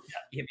 oh boy.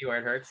 Hit me where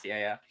it hurts.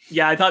 Yeah.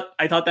 Yeah, I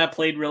thought that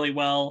played really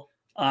well.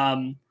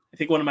 I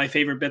think one of my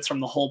favorite bits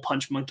from the whole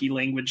Punch Monkey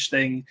language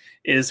thing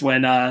is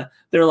when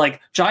they're like,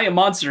 "Giant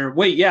monster,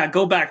 wait, yeah,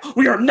 go back.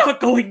 We are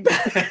not going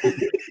back."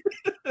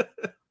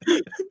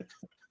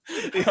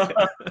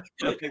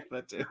 I think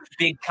that too.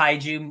 Big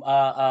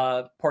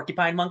kaiju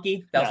porcupine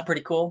monkey. That was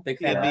pretty cool. Big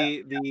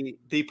fan. Yeah,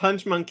 the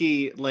Punch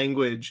Monkey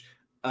language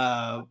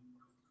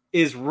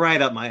is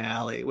right up my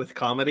alley with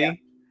comedy. Yeah.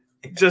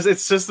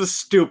 It's just the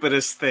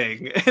stupidest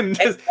thing. And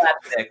just, It's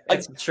slapstick.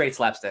 It's straight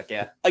slapstick,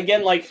 yeah.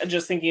 Again, like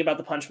just thinking about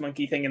the Punch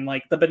Monkey thing and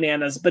like the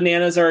bananas.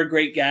 Bananas are a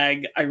great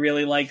gag. I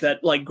really like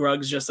that. Like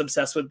Grug's just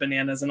obsessed with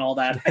bananas and all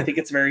that. I think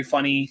it's very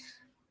funny.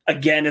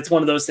 Again, it's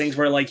one of those things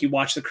where like you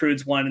watch the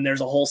Croods one and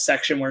there's a whole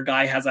section where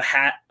Guy has a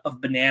hat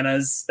of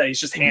bananas that he's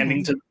just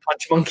handing to the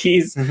Punch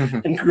Monkeys,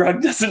 and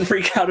Grug doesn't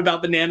freak out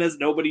about bananas.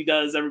 Nobody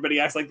does.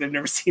 Everybody acts like they've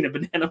never seen a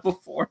banana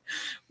before.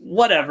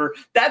 Whatever.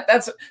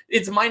 That's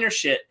it's minor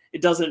shit.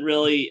 It doesn't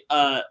really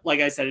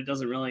like I said, it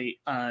doesn't really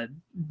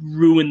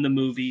ruin the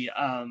movie.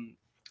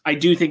 I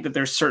do think that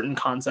there's certain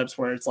concepts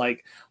where it's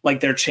like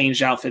their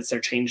changed outfits, their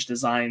changed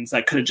designs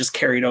that could have just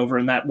carried over,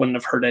 and that wouldn't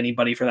have hurt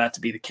anybody for that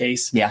to be the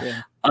case.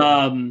 Yeah.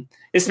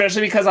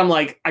 Especially because I'm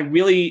like, I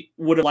really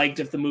would have liked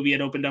if the movie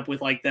had opened up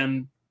with like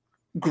them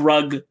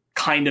Grug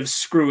kind of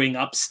screwing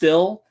up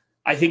still.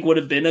 I think would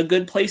have been a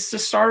good place to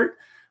start.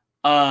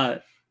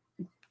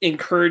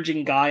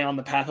 Encouraging Guy on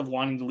the path of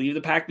wanting to leave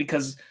the pack,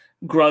 because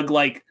Grug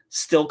like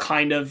still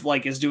kind of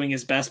like is doing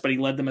his best, but he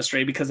led them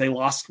astray because they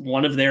lost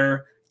one of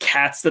their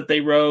cats that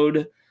they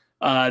rode.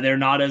 They're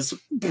not as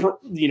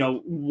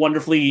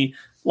wonderfully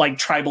like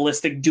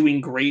tribalistic,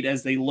 doing great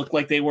as they look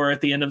like they were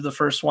at the end of the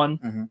first one.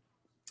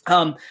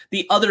 Mm-hmm.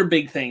 The other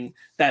big thing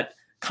that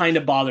kind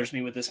of bothers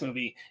me with this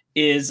movie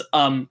is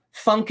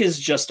Funk is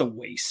just a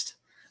waste.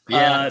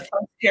 Funk's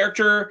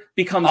character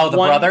becomes the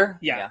brother.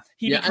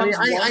 He becomes.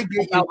 I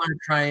get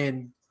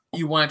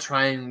you want to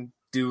try and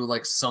do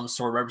like some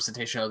sort of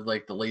representation of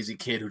like the lazy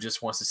kid who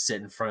just wants to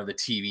sit in front of the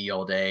TV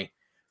all day,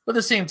 but at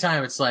the same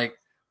time, it's like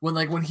when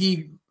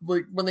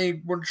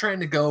they were trying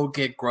to go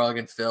get Grug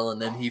and Phil,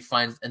 and then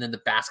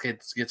the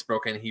basket gets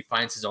broken, and he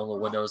finds his own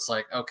little window. It's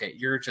like, okay,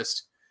 you're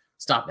just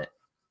stop it.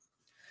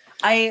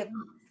 I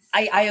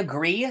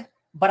agree,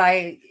 but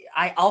I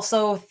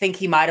also think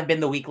he might have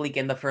been the weak link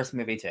in the first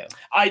movie too.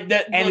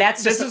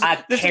 This is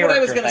what I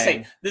was going to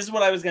say. This is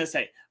what I was going to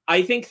say.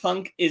 I think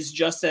Funk is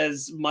just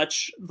as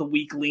much the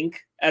weak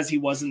link as he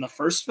was in the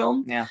first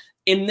film. Yeah.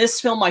 In this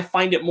film, I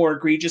find it more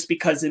egregious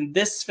because in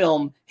this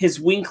film, his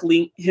weak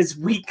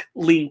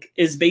link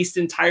is based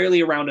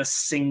entirely around a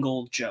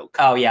single joke.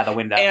 Oh yeah, the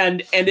window.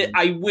 And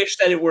I wish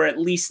that it were at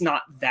least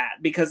not that,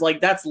 because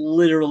like that's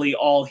literally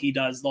all he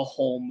does the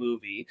whole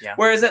movie. Yeah.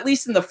 Whereas at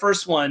least in the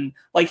first one,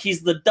 like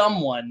he's the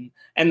dumb one,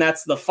 and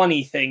that's the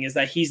funny thing, is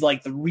that he's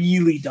like the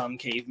really dumb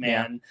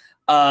caveman. Yeah.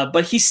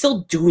 But he's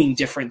still doing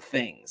different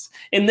things.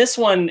 In this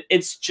one,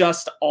 it's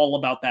just all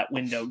about that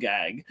window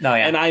gag. No,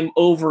 yeah. And I'm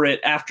over it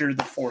after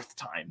the fourth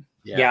time.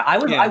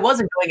 I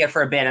wasn't doing it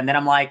for a bit, and then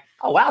I'm like,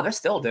 oh wow, they're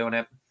still doing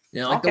it.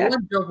 Yeah, like the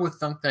one joke with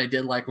Funk that I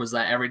did like was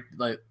that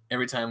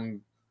every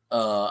time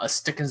a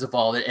stick is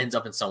involved, it ends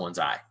up in someone's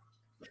eye.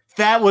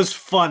 That was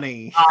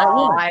funny.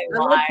 I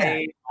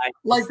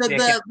like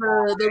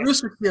the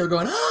rooster tail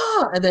going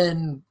and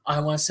then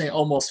I want to say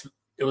almost.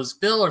 It was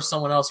Phil or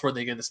someone else where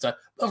they get the stuff.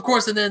 Of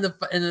course, and then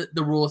in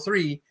the rule of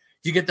three,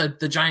 you get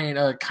the giant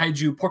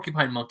kaiju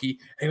porcupine monkey,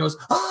 and he goes,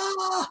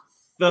 ah!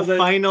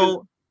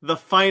 The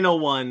final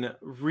one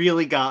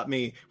really got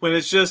me when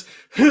it's just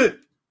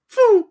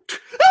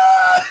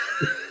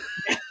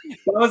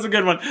That was a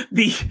good one.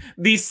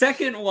 The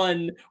second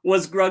one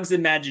was Grug's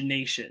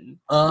imagination.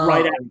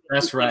 Right after,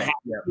 that's right.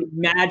 Yeah.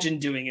 Imagine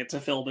doing it to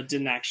Phil, but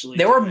didn't actually.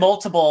 There were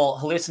multiple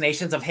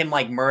hallucinations of him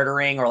like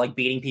murdering or like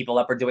beating people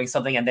up or doing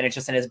something, and then it's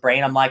just in his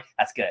brain. I'm like,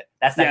 that's good.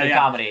 That's that good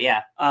comedy.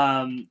 Yeah.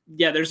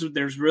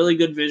 There's really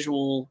good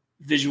visual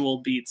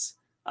beats.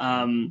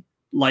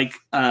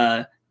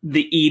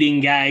 The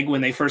eating gag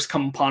when they first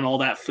come upon all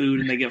that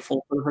food and they get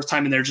full for the first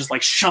time and they're just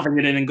like shoving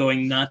it in and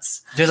going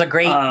nuts. There's a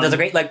great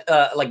like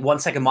 1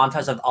 second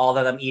montage of all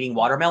of them eating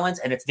watermelons,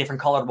 and it's different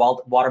colored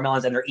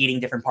watermelons and they're eating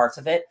different parts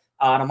of it.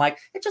 And I'm like,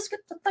 it's just good,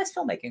 nice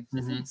filmmaking.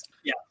 Mm-hmm.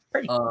 Yeah,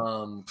 pretty.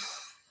 What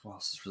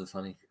else is really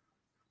funny?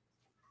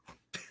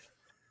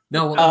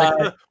 No,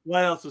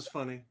 what else was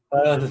funny?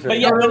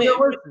 But yeah, I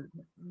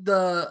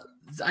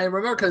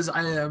remember because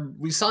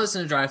we saw this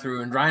in a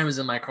drive-thru and Ryan was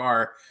in my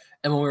car.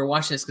 And when we were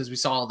watching this, because we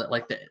saw that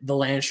like the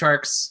land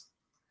sharks,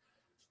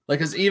 like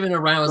because even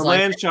Ryan was the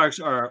land sharks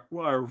are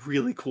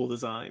really cool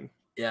design.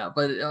 Yeah,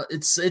 but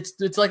it's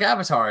like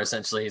Avatar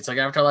essentially. It's like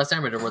Avatar: Last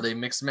Airbender where they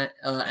mix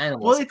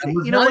animals. Well,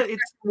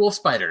 it's wolf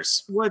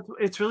spiders.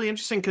 It's really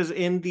interesting because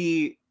in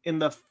the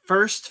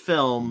first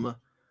film,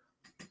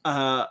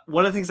 one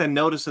of the things I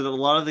noticed is that a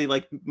lot of the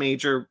like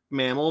major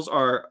mammals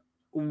are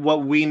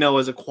what we know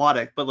as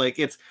aquatic, but like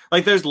it's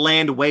like there's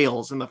land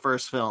whales in the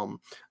first film.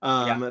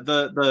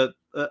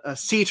 A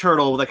sea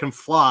turtle that can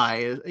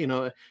fly,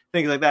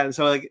 things like that. And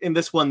so like in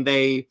this one,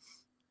 they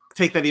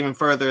take that even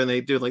further and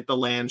they do like the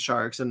land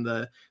sharks and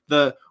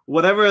the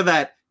whatever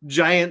that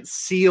giant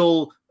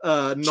seal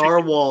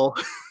narwhal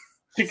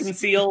chicken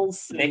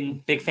seals.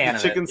 Big fan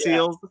of chicken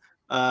seals.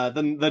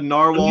 The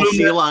narwhal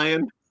sea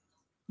lion.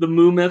 The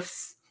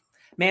moomiths.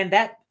 Man,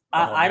 that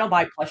I don't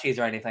buy plushies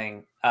or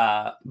anything.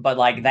 But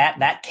like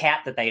that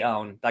cat that they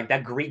own, like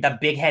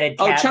that big headed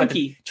cat,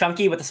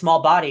 Chunky with the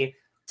small body,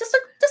 just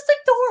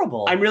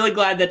adorable. I'm really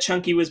glad that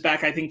Chunky was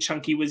back. I think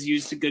Chunky was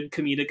used to good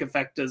comedic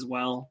effect as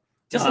well.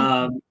 Just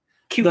a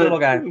cute little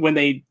guy. When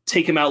they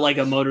take him out like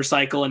a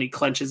motorcycle and he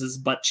clenches his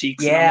butt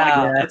cheeks.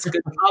 Yeah, that's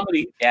good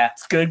comedy. Yeah,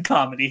 it's good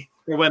comedy.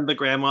 Or when the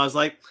grandma's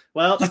like,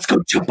 "Well, let's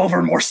go jump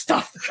over more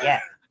stuff." Yeah.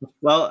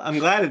 Well, I'm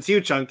glad it's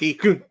you, Chunky.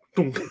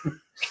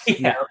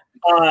 Yeah.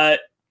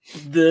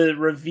 The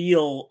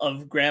reveal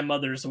of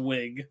grandmother's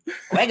wig.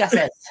 I just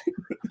thought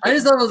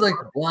it was like,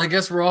 well, I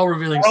guess we're all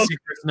revealing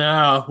secrets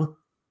now.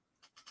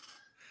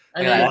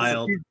 And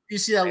then you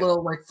see that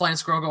little like flying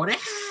squirrel going.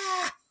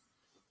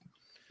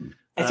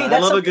 And see,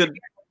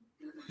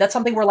 that's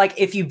something where like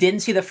if you didn't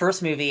see the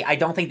first movie, I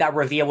don't think that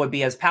reveal would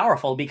be as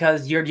powerful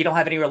because you don't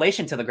have any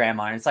relation to the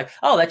grandma. And it's like,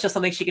 oh, that's just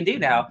something she can do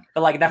now. But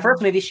like that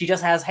first movie, she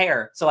just has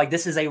hair. So like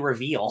this is a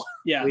reveal.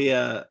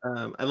 Yeah.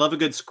 I love a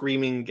good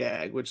screaming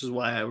gag, which is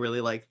why I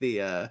really like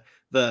the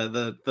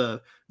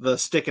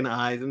stick in the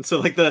eyes. And so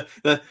like the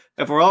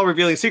if we're all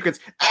revealing secrets.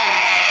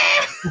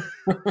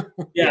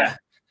 Yeah.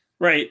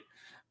 Right.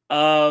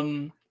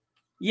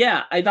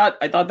 Yeah, I thought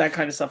that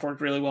kind of stuff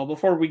worked really well.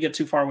 Before we get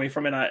too far away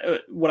from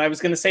it, what I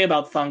was going to say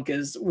about Thunk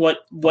is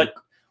what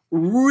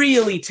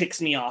really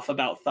ticks me off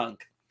about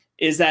Thunk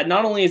is that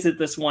not only is it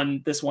this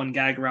one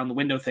gag around the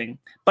window thing,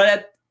 but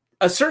at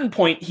a certain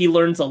point he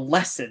learns a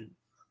lesson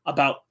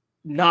about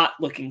not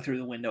looking through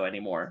the window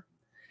anymore,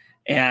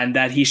 and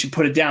that he should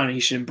put it down and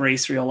he should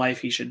embrace real life.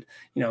 He should,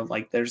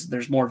 like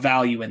there's more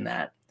value in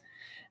that.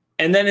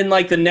 And then in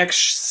like the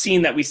next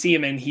scene that we see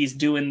him in, he's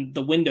doing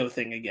the window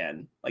thing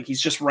again. Like he's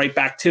just right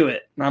back to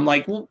it. And I'm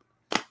like, well,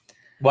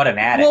 what an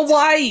addict. Well,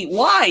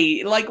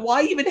 why? Like,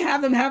 why even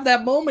have him have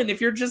that moment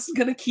if you're just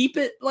gonna keep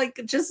it? Like,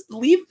 just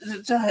leave.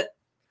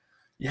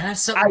 Yeah,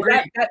 something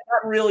great. That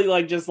really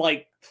like just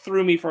like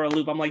threw me for a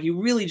loop. I'm like, you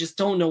really just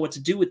don't know what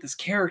to do with this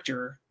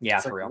character. Yeah,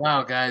 it's for like, real.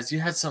 Wow, guys, you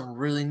had something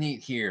really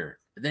neat here,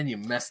 but then you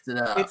messed it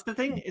up. It's the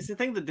thing.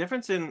 The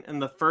difference in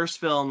the first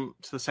film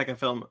to the second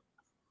film.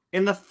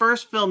 In the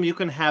first film, you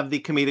can have the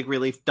comedic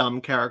relief dumb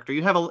character.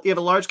 You have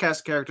a large cast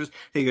of characters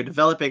that you're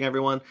developing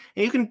everyone,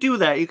 and you can do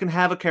that. You can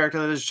have a character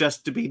that is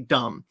just to be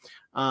dumb,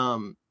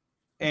 and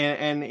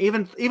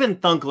even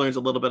Thunk learns a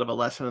little bit of a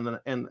lesson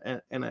in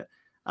it,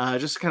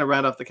 just to kind of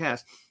round off the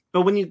cast.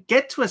 But when you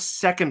get to a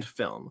second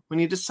film, when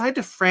you decide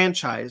to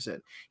franchise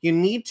it, you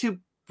need to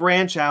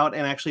branch out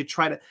and actually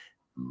try to.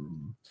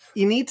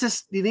 You need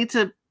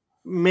to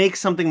make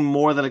something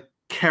more than a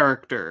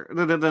character,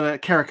 than a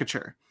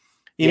caricature.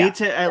 You need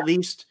to at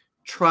least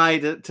try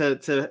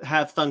to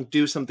have Thunk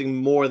do something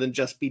more than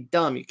just be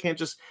dumb. You can't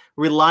just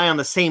rely on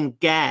the same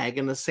gag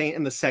in the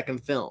second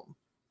film.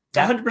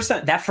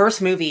 100%. That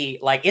first movie,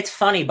 like it's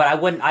funny, but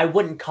I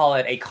wouldn't call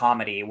it a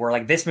comedy. Where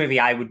like this movie,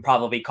 I would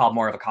probably call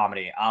more of a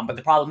comedy. But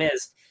the problem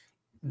is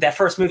that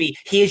first movie,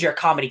 he is your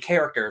comedy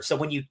character. So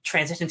when you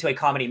transition to a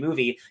comedy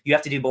movie, you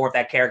have to do more of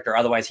that character.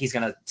 Otherwise, he's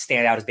going to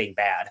stand out as being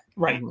bad.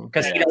 Right.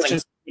 Because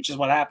which is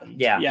what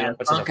happened. Yeah.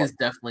 Thunk is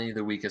definitely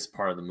the weakest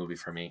part of the movie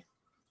for me.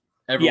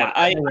 I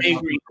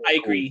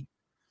agree.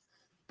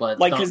 But but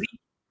like, because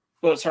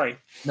Well, sorry.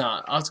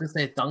 No, I was gonna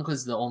say Thunk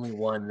was the only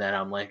one that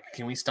I'm like,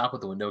 can we stop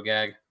with the window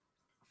gag?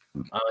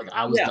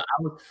 I was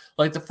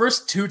like the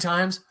first 2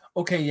 times,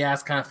 okay, yeah,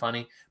 it's kind of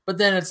funny, but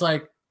then it's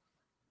like,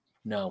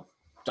 no,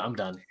 I'm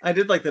done. I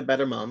did like the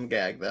better mom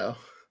gag though.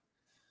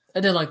 I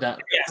did like that.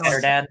 Yes.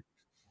 Better dad.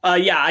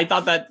 Yeah, I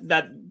thought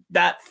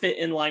that fit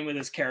in line with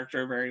his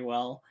character very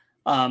well.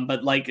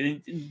 But like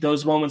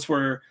those moments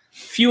were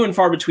few and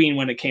far between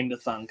when it came to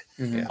Thunk.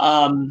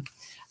 Mm-hmm.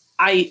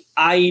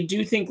 I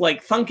do think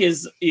like Thunk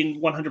is in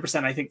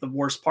 100%. I think the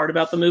worst part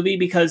about the movie,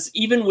 because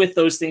even with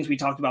those things we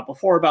talked about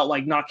before about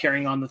like not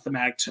carrying on the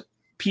thematic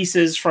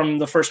pieces from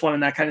the first one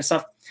and that kind of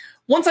stuff.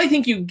 Once I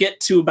think you get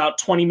to about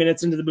 20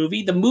 minutes into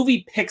the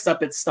movie picks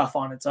up its stuff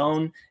on its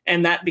own,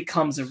 and that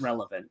becomes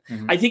irrelevant.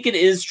 Mm-hmm. I think it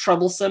is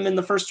troublesome in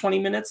the first 20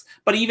 minutes,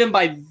 but even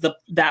by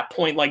that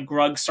point, like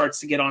Grug starts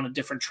to get on a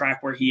different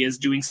track where he is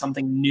doing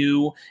something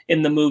new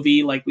in the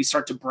movie. Like we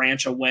start to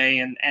branch away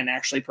and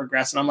actually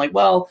progress. And I'm like,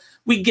 well,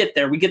 we get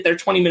there. We get there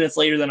 20 minutes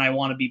later than I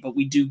want to be, but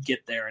we do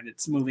get there, and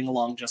it's moving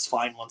along just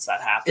fine once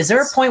that happens. Is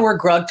there a point where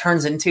Grug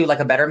turns into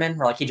like a Betterman,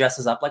 or like he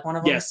dresses up like one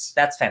of them? Yes.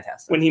 That's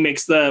fantastic. When he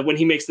makes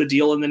the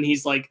deal, and then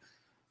he's like,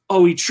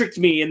 oh, he tricked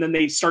me, and then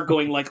they start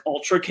going like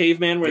ultra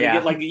caveman, where they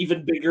get like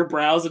even bigger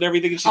brows and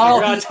everything. And she's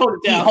like, tone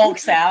it down. He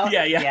hulks out.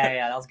 yeah,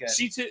 That was good.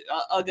 She too,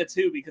 Uga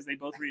too, because they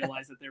both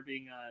realize that they're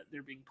being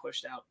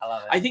pushed out. I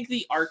love it. I think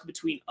the arc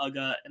between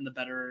Uga and the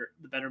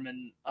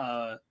Betterman,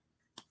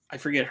 I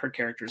forget her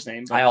character's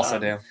name. But, I also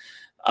do.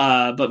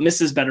 But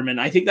Mrs. Betterman,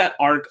 I think that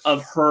arc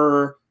of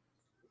her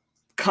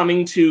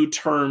coming to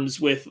terms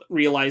with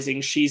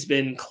realizing she's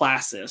been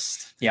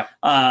classist. Yeah.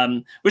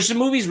 Which the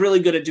movie's really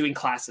good at doing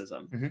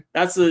classism.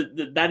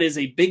 Mm-hmm. That is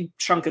a big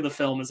chunk of the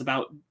film is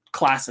about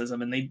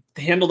classism, and they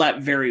handle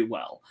that very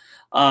well.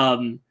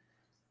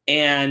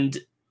 And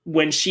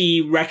when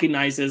she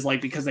recognizes,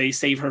 like, because they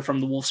save her from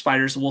the wolf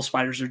spiders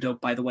are dope,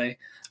 by the way.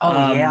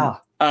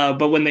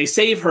 But when they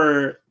save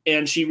her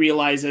and she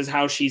realizes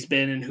how she's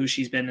been and who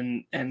she's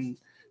been, and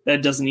that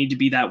it doesn't need to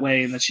be that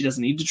way, and that she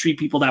doesn't need to treat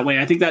people that way,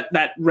 I think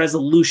that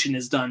resolution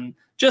is done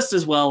just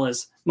as well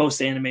as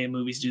most animated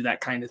movies do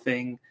that kind of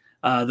thing.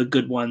 The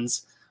good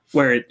ones,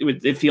 where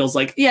it feels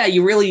like, yeah,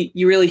 you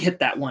really hit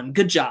that one.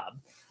 Good job.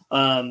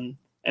 And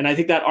I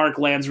think that arc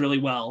lands really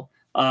well.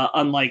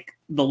 Unlike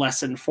the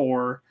lesson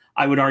for,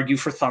 I would argue,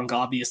 for Thunk,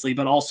 obviously,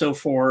 but also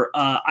for,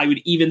 I would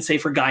even say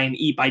for Guy and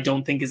Eep, I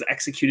don't think is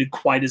executed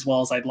quite as well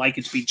as I'd like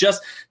it to be.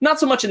 Just not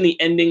so much in the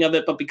ending of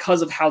it, but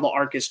because of how the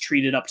arc is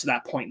treated up to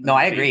that point. No,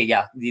 I agree.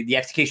 Yeah, the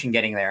execution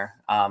getting there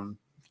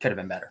could have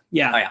been better.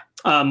 Yeah. Oh,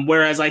 yeah.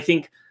 Whereas I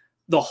think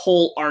the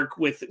whole arc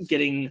with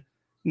getting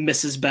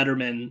Mrs.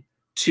 Betterman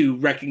to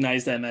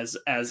recognize them as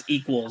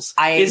equals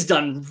is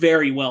done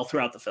very well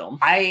throughout the film.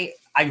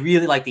 I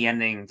really like the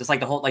ending, just like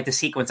the whole, like the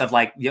sequence of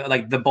like, you know,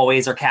 like the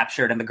boys are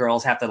captured and the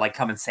girls have to like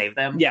come and save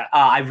them. Yeah.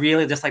 I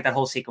really just like that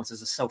whole sequence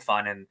is just so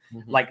fun. And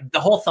like the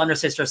whole Thunder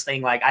Sisters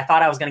thing, like I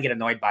thought I was going to get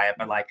annoyed by it,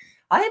 but like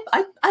I'm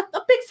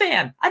a big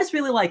fan. I just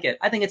really like it.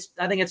 I think it's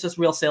just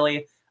real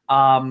silly.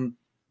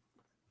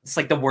 It's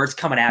like the words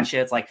coming at you.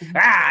 It's like,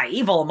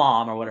 evil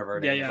mom or whatever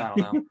it is. Yeah. I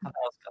don't know. I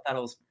thought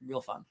it was real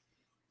fun.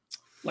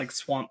 Like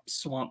swamp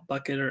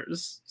bucket or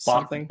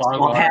something.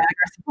 Bogwater.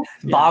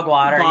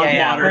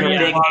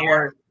 Big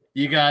hair.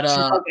 You got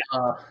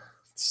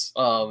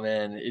oh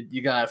man,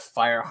 you got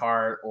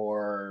Fireheart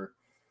or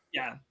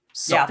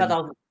something. I thought that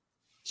was.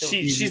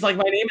 She's like,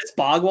 my name is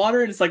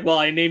Bogwater, and it's like, well,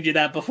 I named you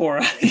that before.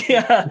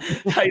 Yeah,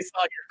 I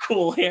saw your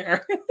cool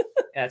hair.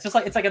 Yeah, it's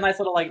like a nice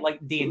little like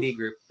D&D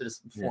group that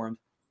is formed.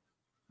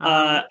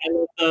 I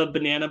love the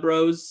Banana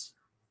Bros.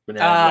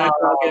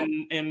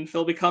 And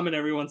Phil become, and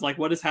everyone's like,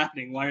 what is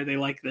happening? Why are they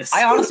like this?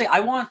 I honestly, I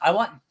want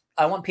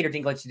Peter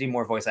Dinklage to do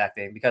more voice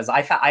acting, because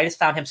I just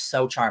found him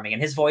so charming,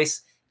 and his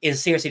voice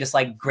is seriously just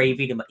like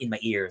gravy in my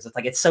ears. It's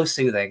like, it's so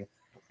soothing.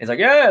 He's like,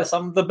 yes,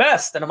 I'm the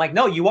best, and I'm like,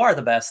 no, you are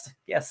the best.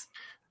 Yes.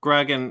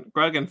 Grug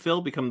and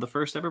Phil become the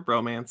first ever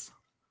bromance.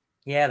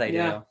 Yeah, they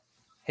do.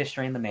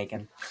 History in the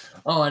making.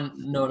 Oh, and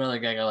another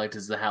gag I liked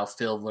is how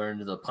Phil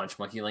learned the Punch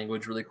Monkey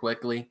language really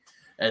quickly,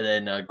 and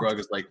then Grug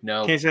was like,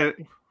 no. Can you say it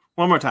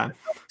one more time?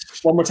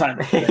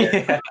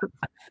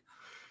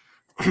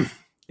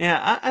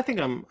 Yeah, I think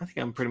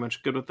I'm pretty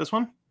much good with this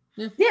one.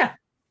 Yeah.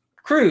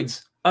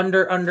 Croods,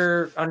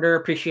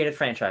 underappreciated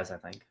franchise, I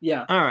think.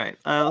 Yeah. All right.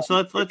 So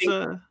let's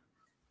go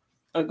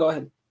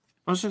ahead.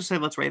 I was just say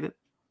let's rate it.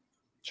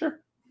 Sure.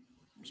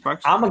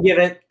 Sparks. I'm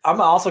gonna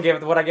also give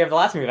it what I gave the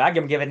last movie. I'm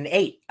gonna give it an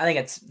 8. I think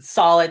it's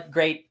solid,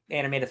 great,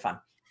 animated fun.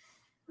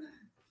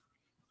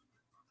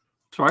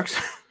 Sparks.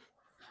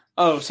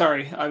 Oh,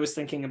 sorry. I was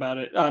thinking about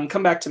it.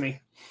 Come back to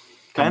me.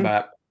 Come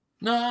back.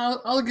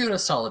 No, I'll give it a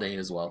solid 8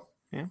 as well.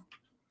 Yeah.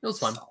 It was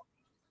fun.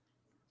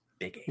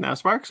 Big 8. Now,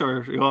 Sparks,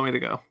 or you want me to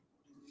go?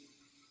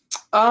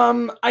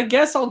 I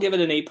guess I'll give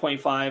it an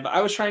 8.5.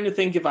 I was trying to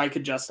think if I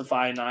could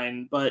justify a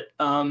 9, but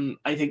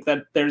I think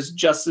that there's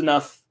just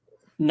enough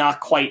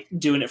not quite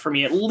doing it for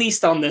me, at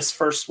least on this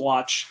first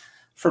watch,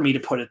 for me to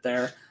put it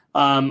there.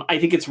 I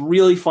think it's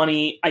really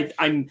funny.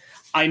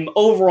 I'm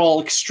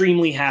overall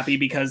extremely happy,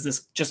 because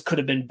this just could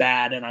have been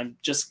bad, and I'm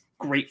just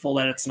grateful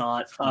that it's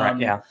not. Right,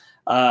 yeah.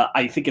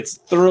 I think it's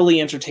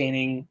thoroughly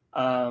entertaining.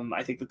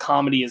 I think the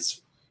comedy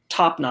is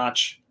top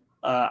notch.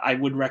 I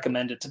would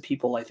recommend it to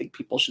people. I think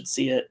people should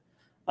see it.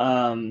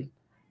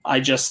 I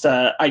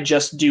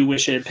just do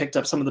wish it had picked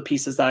up some of the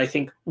pieces that I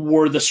think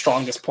were the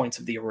strongest points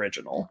of the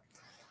original.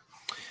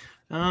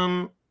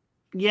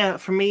 Yeah,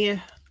 for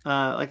me,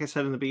 like I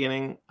said in the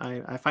beginning,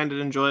 I find it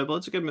enjoyable.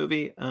 It's a good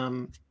movie.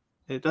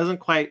 It doesn't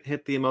quite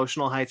hit the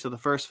emotional heights of the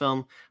first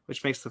film,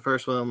 which makes the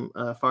first film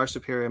far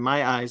superior in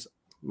my eyes.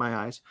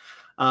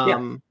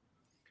 And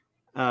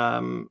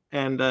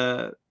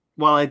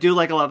while I do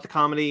like a lot of the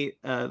comedy,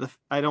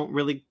 I don't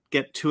really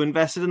get too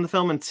invested in the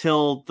film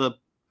until the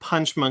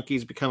punch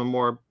monkeys become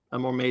a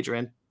more major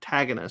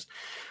antagonist.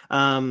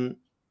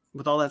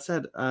 With all that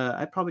said,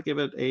 I'd probably give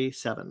it a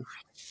 7.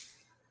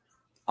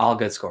 All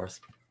good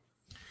scores.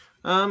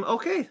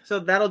 Okay, so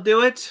that'll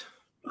do it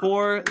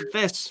for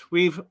this.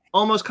 We've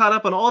almost caught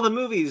up on all the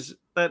movies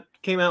that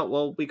came out.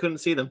 Well, we couldn't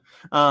see them.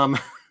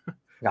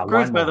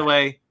 Growth, by the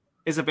way,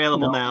 is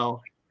available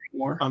now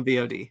on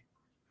VOD.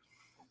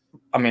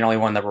 I mean, only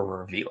one that we're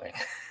reviewing.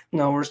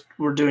 No,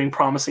 we're doing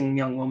Promising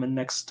Young Woman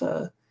next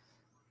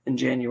in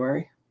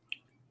January.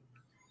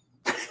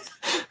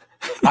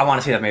 I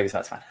want to see that movie, so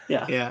that's fine.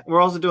 Yeah. We're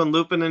also doing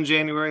Lupin in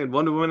January and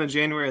Wonder Woman in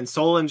January and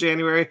Soul in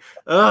January.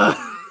 Ugh.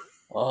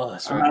 Oh,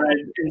 that's right.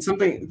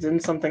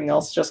 Didn't something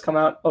else just come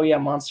out? Oh yeah,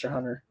 Monster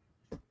Hunter.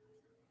 Hell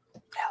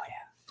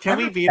yeah! Can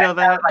we veto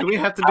that? Do we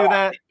have to do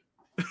that?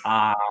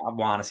 I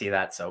want to see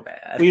that so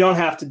bad. We don't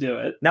have to do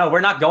it. No,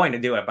 we're not going to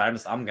do it, but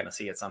I'm going to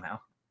see it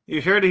somehow.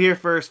 You heard it here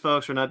first,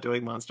 folks. We're not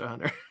doing Monster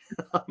Hunter.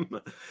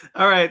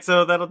 All right,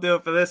 so that'll do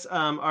it for this.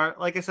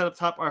 Like I said up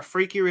top, our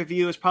freaky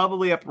review is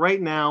probably up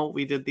right now.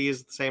 We did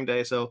these the same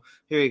day, so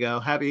here you go.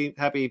 Happy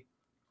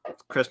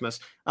Christmas.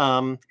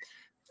 Happy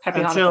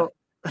Hanukkah.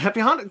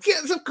 Happy Hanukkah. Yeah,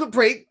 it's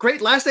a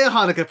great last day of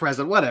Hanukkah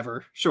present.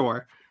 Whatever.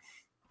 Sure.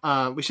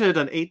 We should have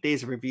done 8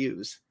 days of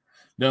reviews.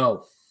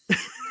 No.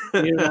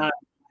 You're not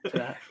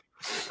that.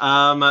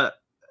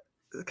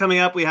 Coming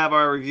up, we have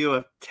our review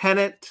of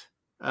Tenet,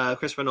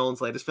 Christopher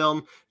Nolan's latest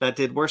film that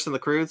did worse than The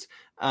Croods.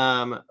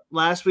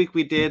 Last week,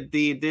 we did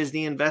the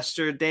Disney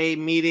Investor Day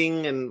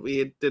meeting, and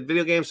we did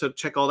video games, so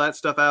check all that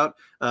stuff out.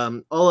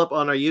 All up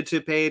on our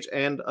YouTube page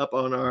and up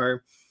on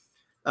our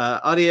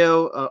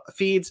audio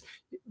feeds.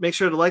 Make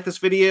sure to like this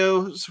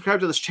video,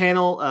 subscribe to this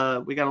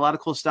channel. We got a lot of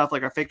cool stuff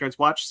like our Fake Nerds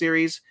Watch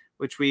series,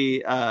 which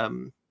we have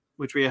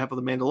with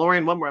The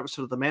Mandalorian. One more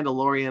episode of The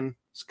Mandalorian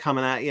is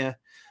coming at you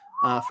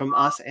from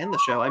us and the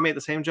show. I made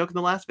the same joke in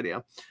the last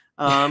video.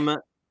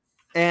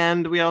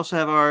 And we also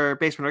have our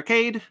Basement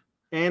Arcade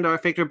and our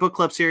Fake Nerd Book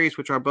Club series,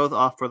 which are both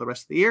off for the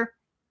rest of the year.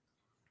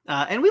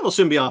 And we will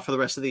soon be off for the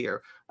rest of the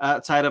year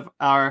outside of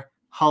our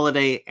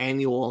holiday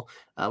annual,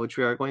 which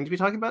we are going to be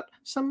talking about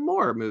some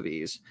more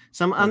movies,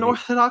 some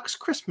unorthodox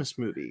Christmas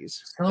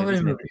movies. So many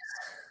movies.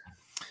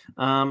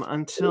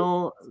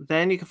 Until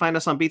then, you can find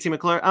us on BT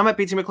McClure. I'm at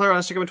BT McClure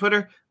on Instagram and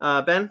Twitter.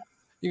 Ben?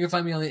 You can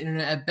find me on the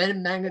internet at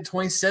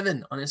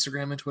BenMagnet27 on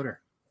Instagram and Twitter.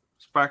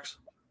 Sparks?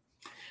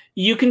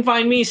 You can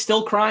find me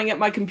still crying at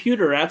my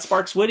computer at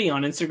Sparks Witty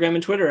on Instagram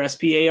and Twitter,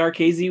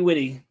 SPARKZ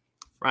Witty.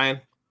 Ryan?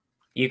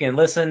 You can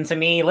listen to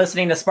me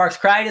listening to Sparks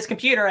cry at his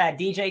computer at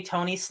DJ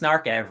Tony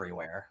Snark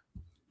everywhere.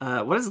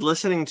 What does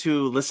listening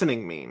to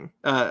listening mean?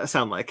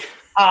 Sound like?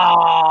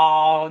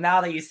 Oh,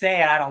 now that you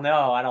say it, I don't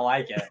know. I don't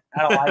like it.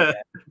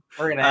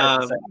 We're gonna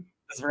edit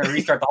this. We're gonna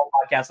restart the whole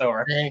podcast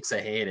over. Thanks,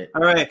 I hate it.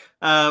 All right.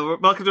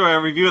 Welcome to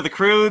our review of The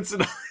Croods.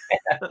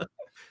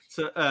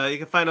 So you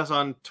can find us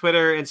on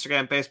Twitter,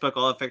 Instagram, Facebook,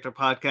 all at Fake Nerd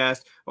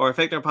Podcast or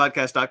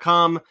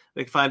fakenerdpodcast.com.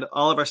 You can find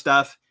all of our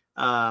stuff.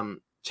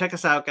 Check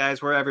us out,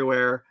 guys. We're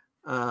everywhere.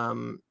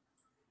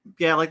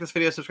 Like this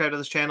video, subscribe to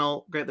this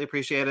channel. Greatly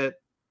appreciate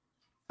it.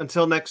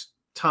 Until next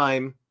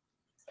time.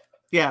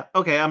 Yeah,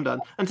 okay, I'm done.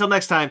 Until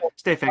next time,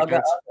 stay fake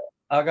nerds.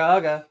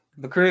 Ugga.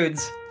 The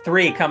Croods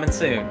 3 coming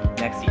soon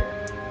next year.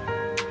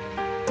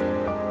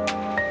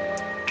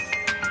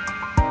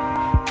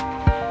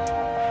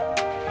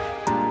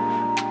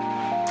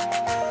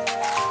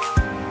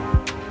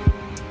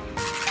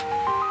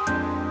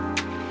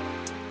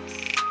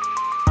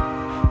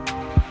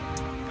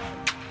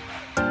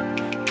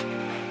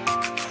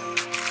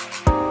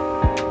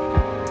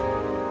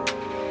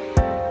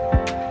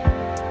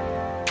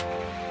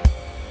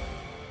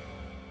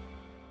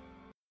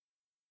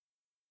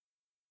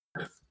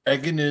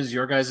 Good news,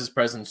 your guys'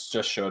 presents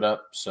just showed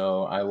up,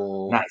 so I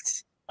will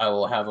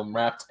have them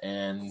wrapped,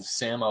 and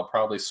Sam, I'll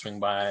probably swing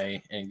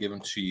by and give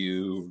them to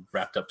you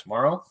wrapped up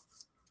tomorrow.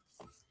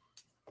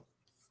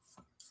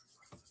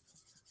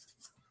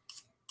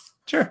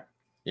 Sure.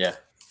 Yeah.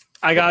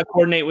 I gotta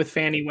coordinate with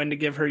Fanny when to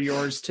give her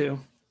yours too.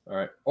 All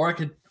right. Or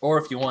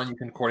if you want, you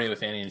can coordinate with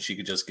Fanny and she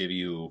could just give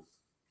you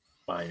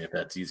mine if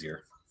that's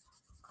easier.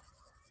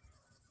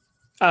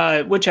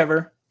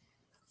 Whichever.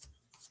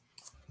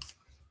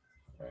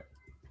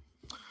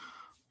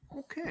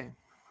 Okay.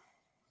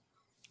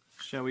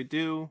 Shall we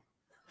do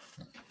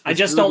I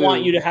just don't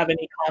want you to have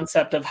any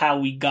concept of how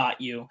we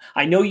got you.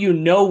 I know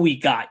we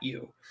got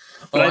you,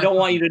 but I don't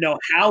want you to know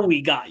how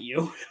we got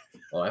you.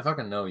 Well, I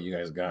fucking know you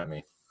guys got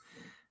me.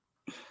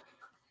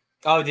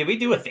 Oh, did we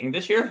do a thing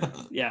this year?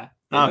 Yeah.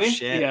 Oh, we?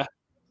 shit. Yeah.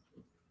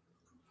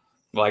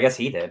 Well, I guess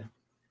he did.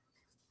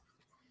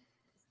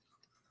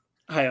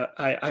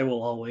 I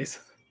will always.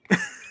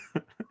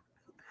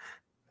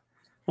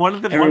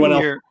 Everyone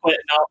else, but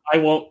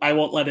no, I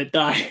won't let it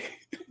die.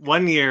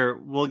 One year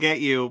we'll get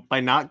you by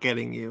not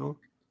getting you.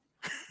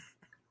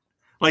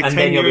 Like And 10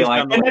 then you'll be years like-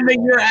 down the And then line.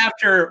 the year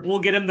after, we'll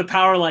get him the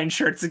Powerline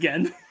shirts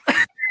again.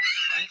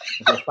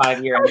 The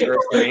 5-year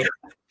anniversary.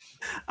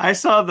 I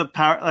saw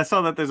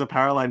that there's a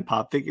Powerline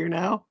pop figure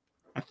now.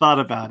 I thought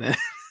about it.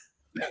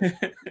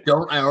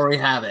 Don't I already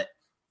have it?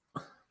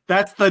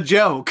 That's the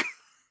joke.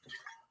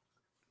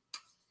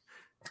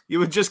 You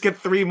would just get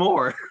 3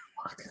 more.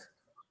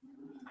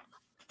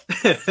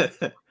 All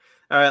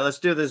right, let's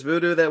do this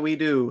voodoo that we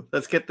do.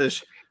 Let's get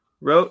this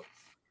wrote.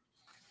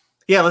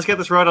 Yeah, let's get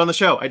this wrote on the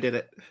show. I did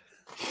it.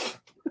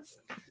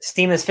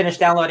 Steam is finished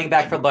downloading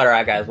Back 4 Blood. All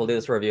right, guys, we'll do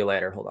this review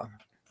later. Hold on.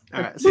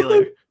 All right, see you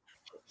later.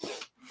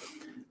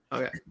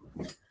 Okay.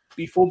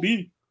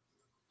 B4B.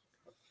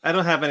 I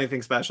don't have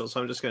anything special, so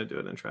I'm just going to do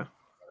an intro.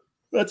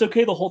 That's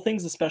okay. The whole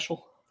thing's a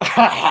special.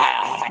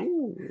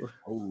 Ooh.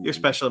 You're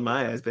special in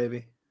my eyes,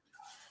 baby.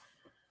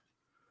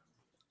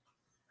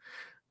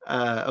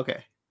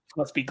 Okay.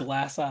 Must be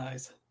glass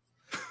eyes.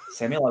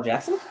 Samuel L.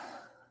 Jackson?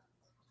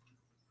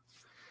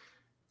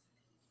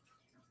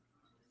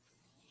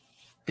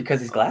 Because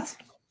he's glass?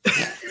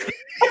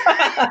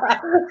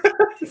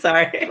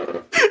 Sorry.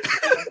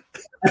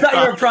 I thought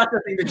you were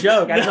processing the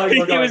joke. I thought you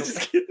were He going. was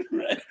just getting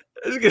red.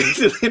 I was going to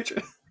do the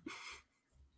intro.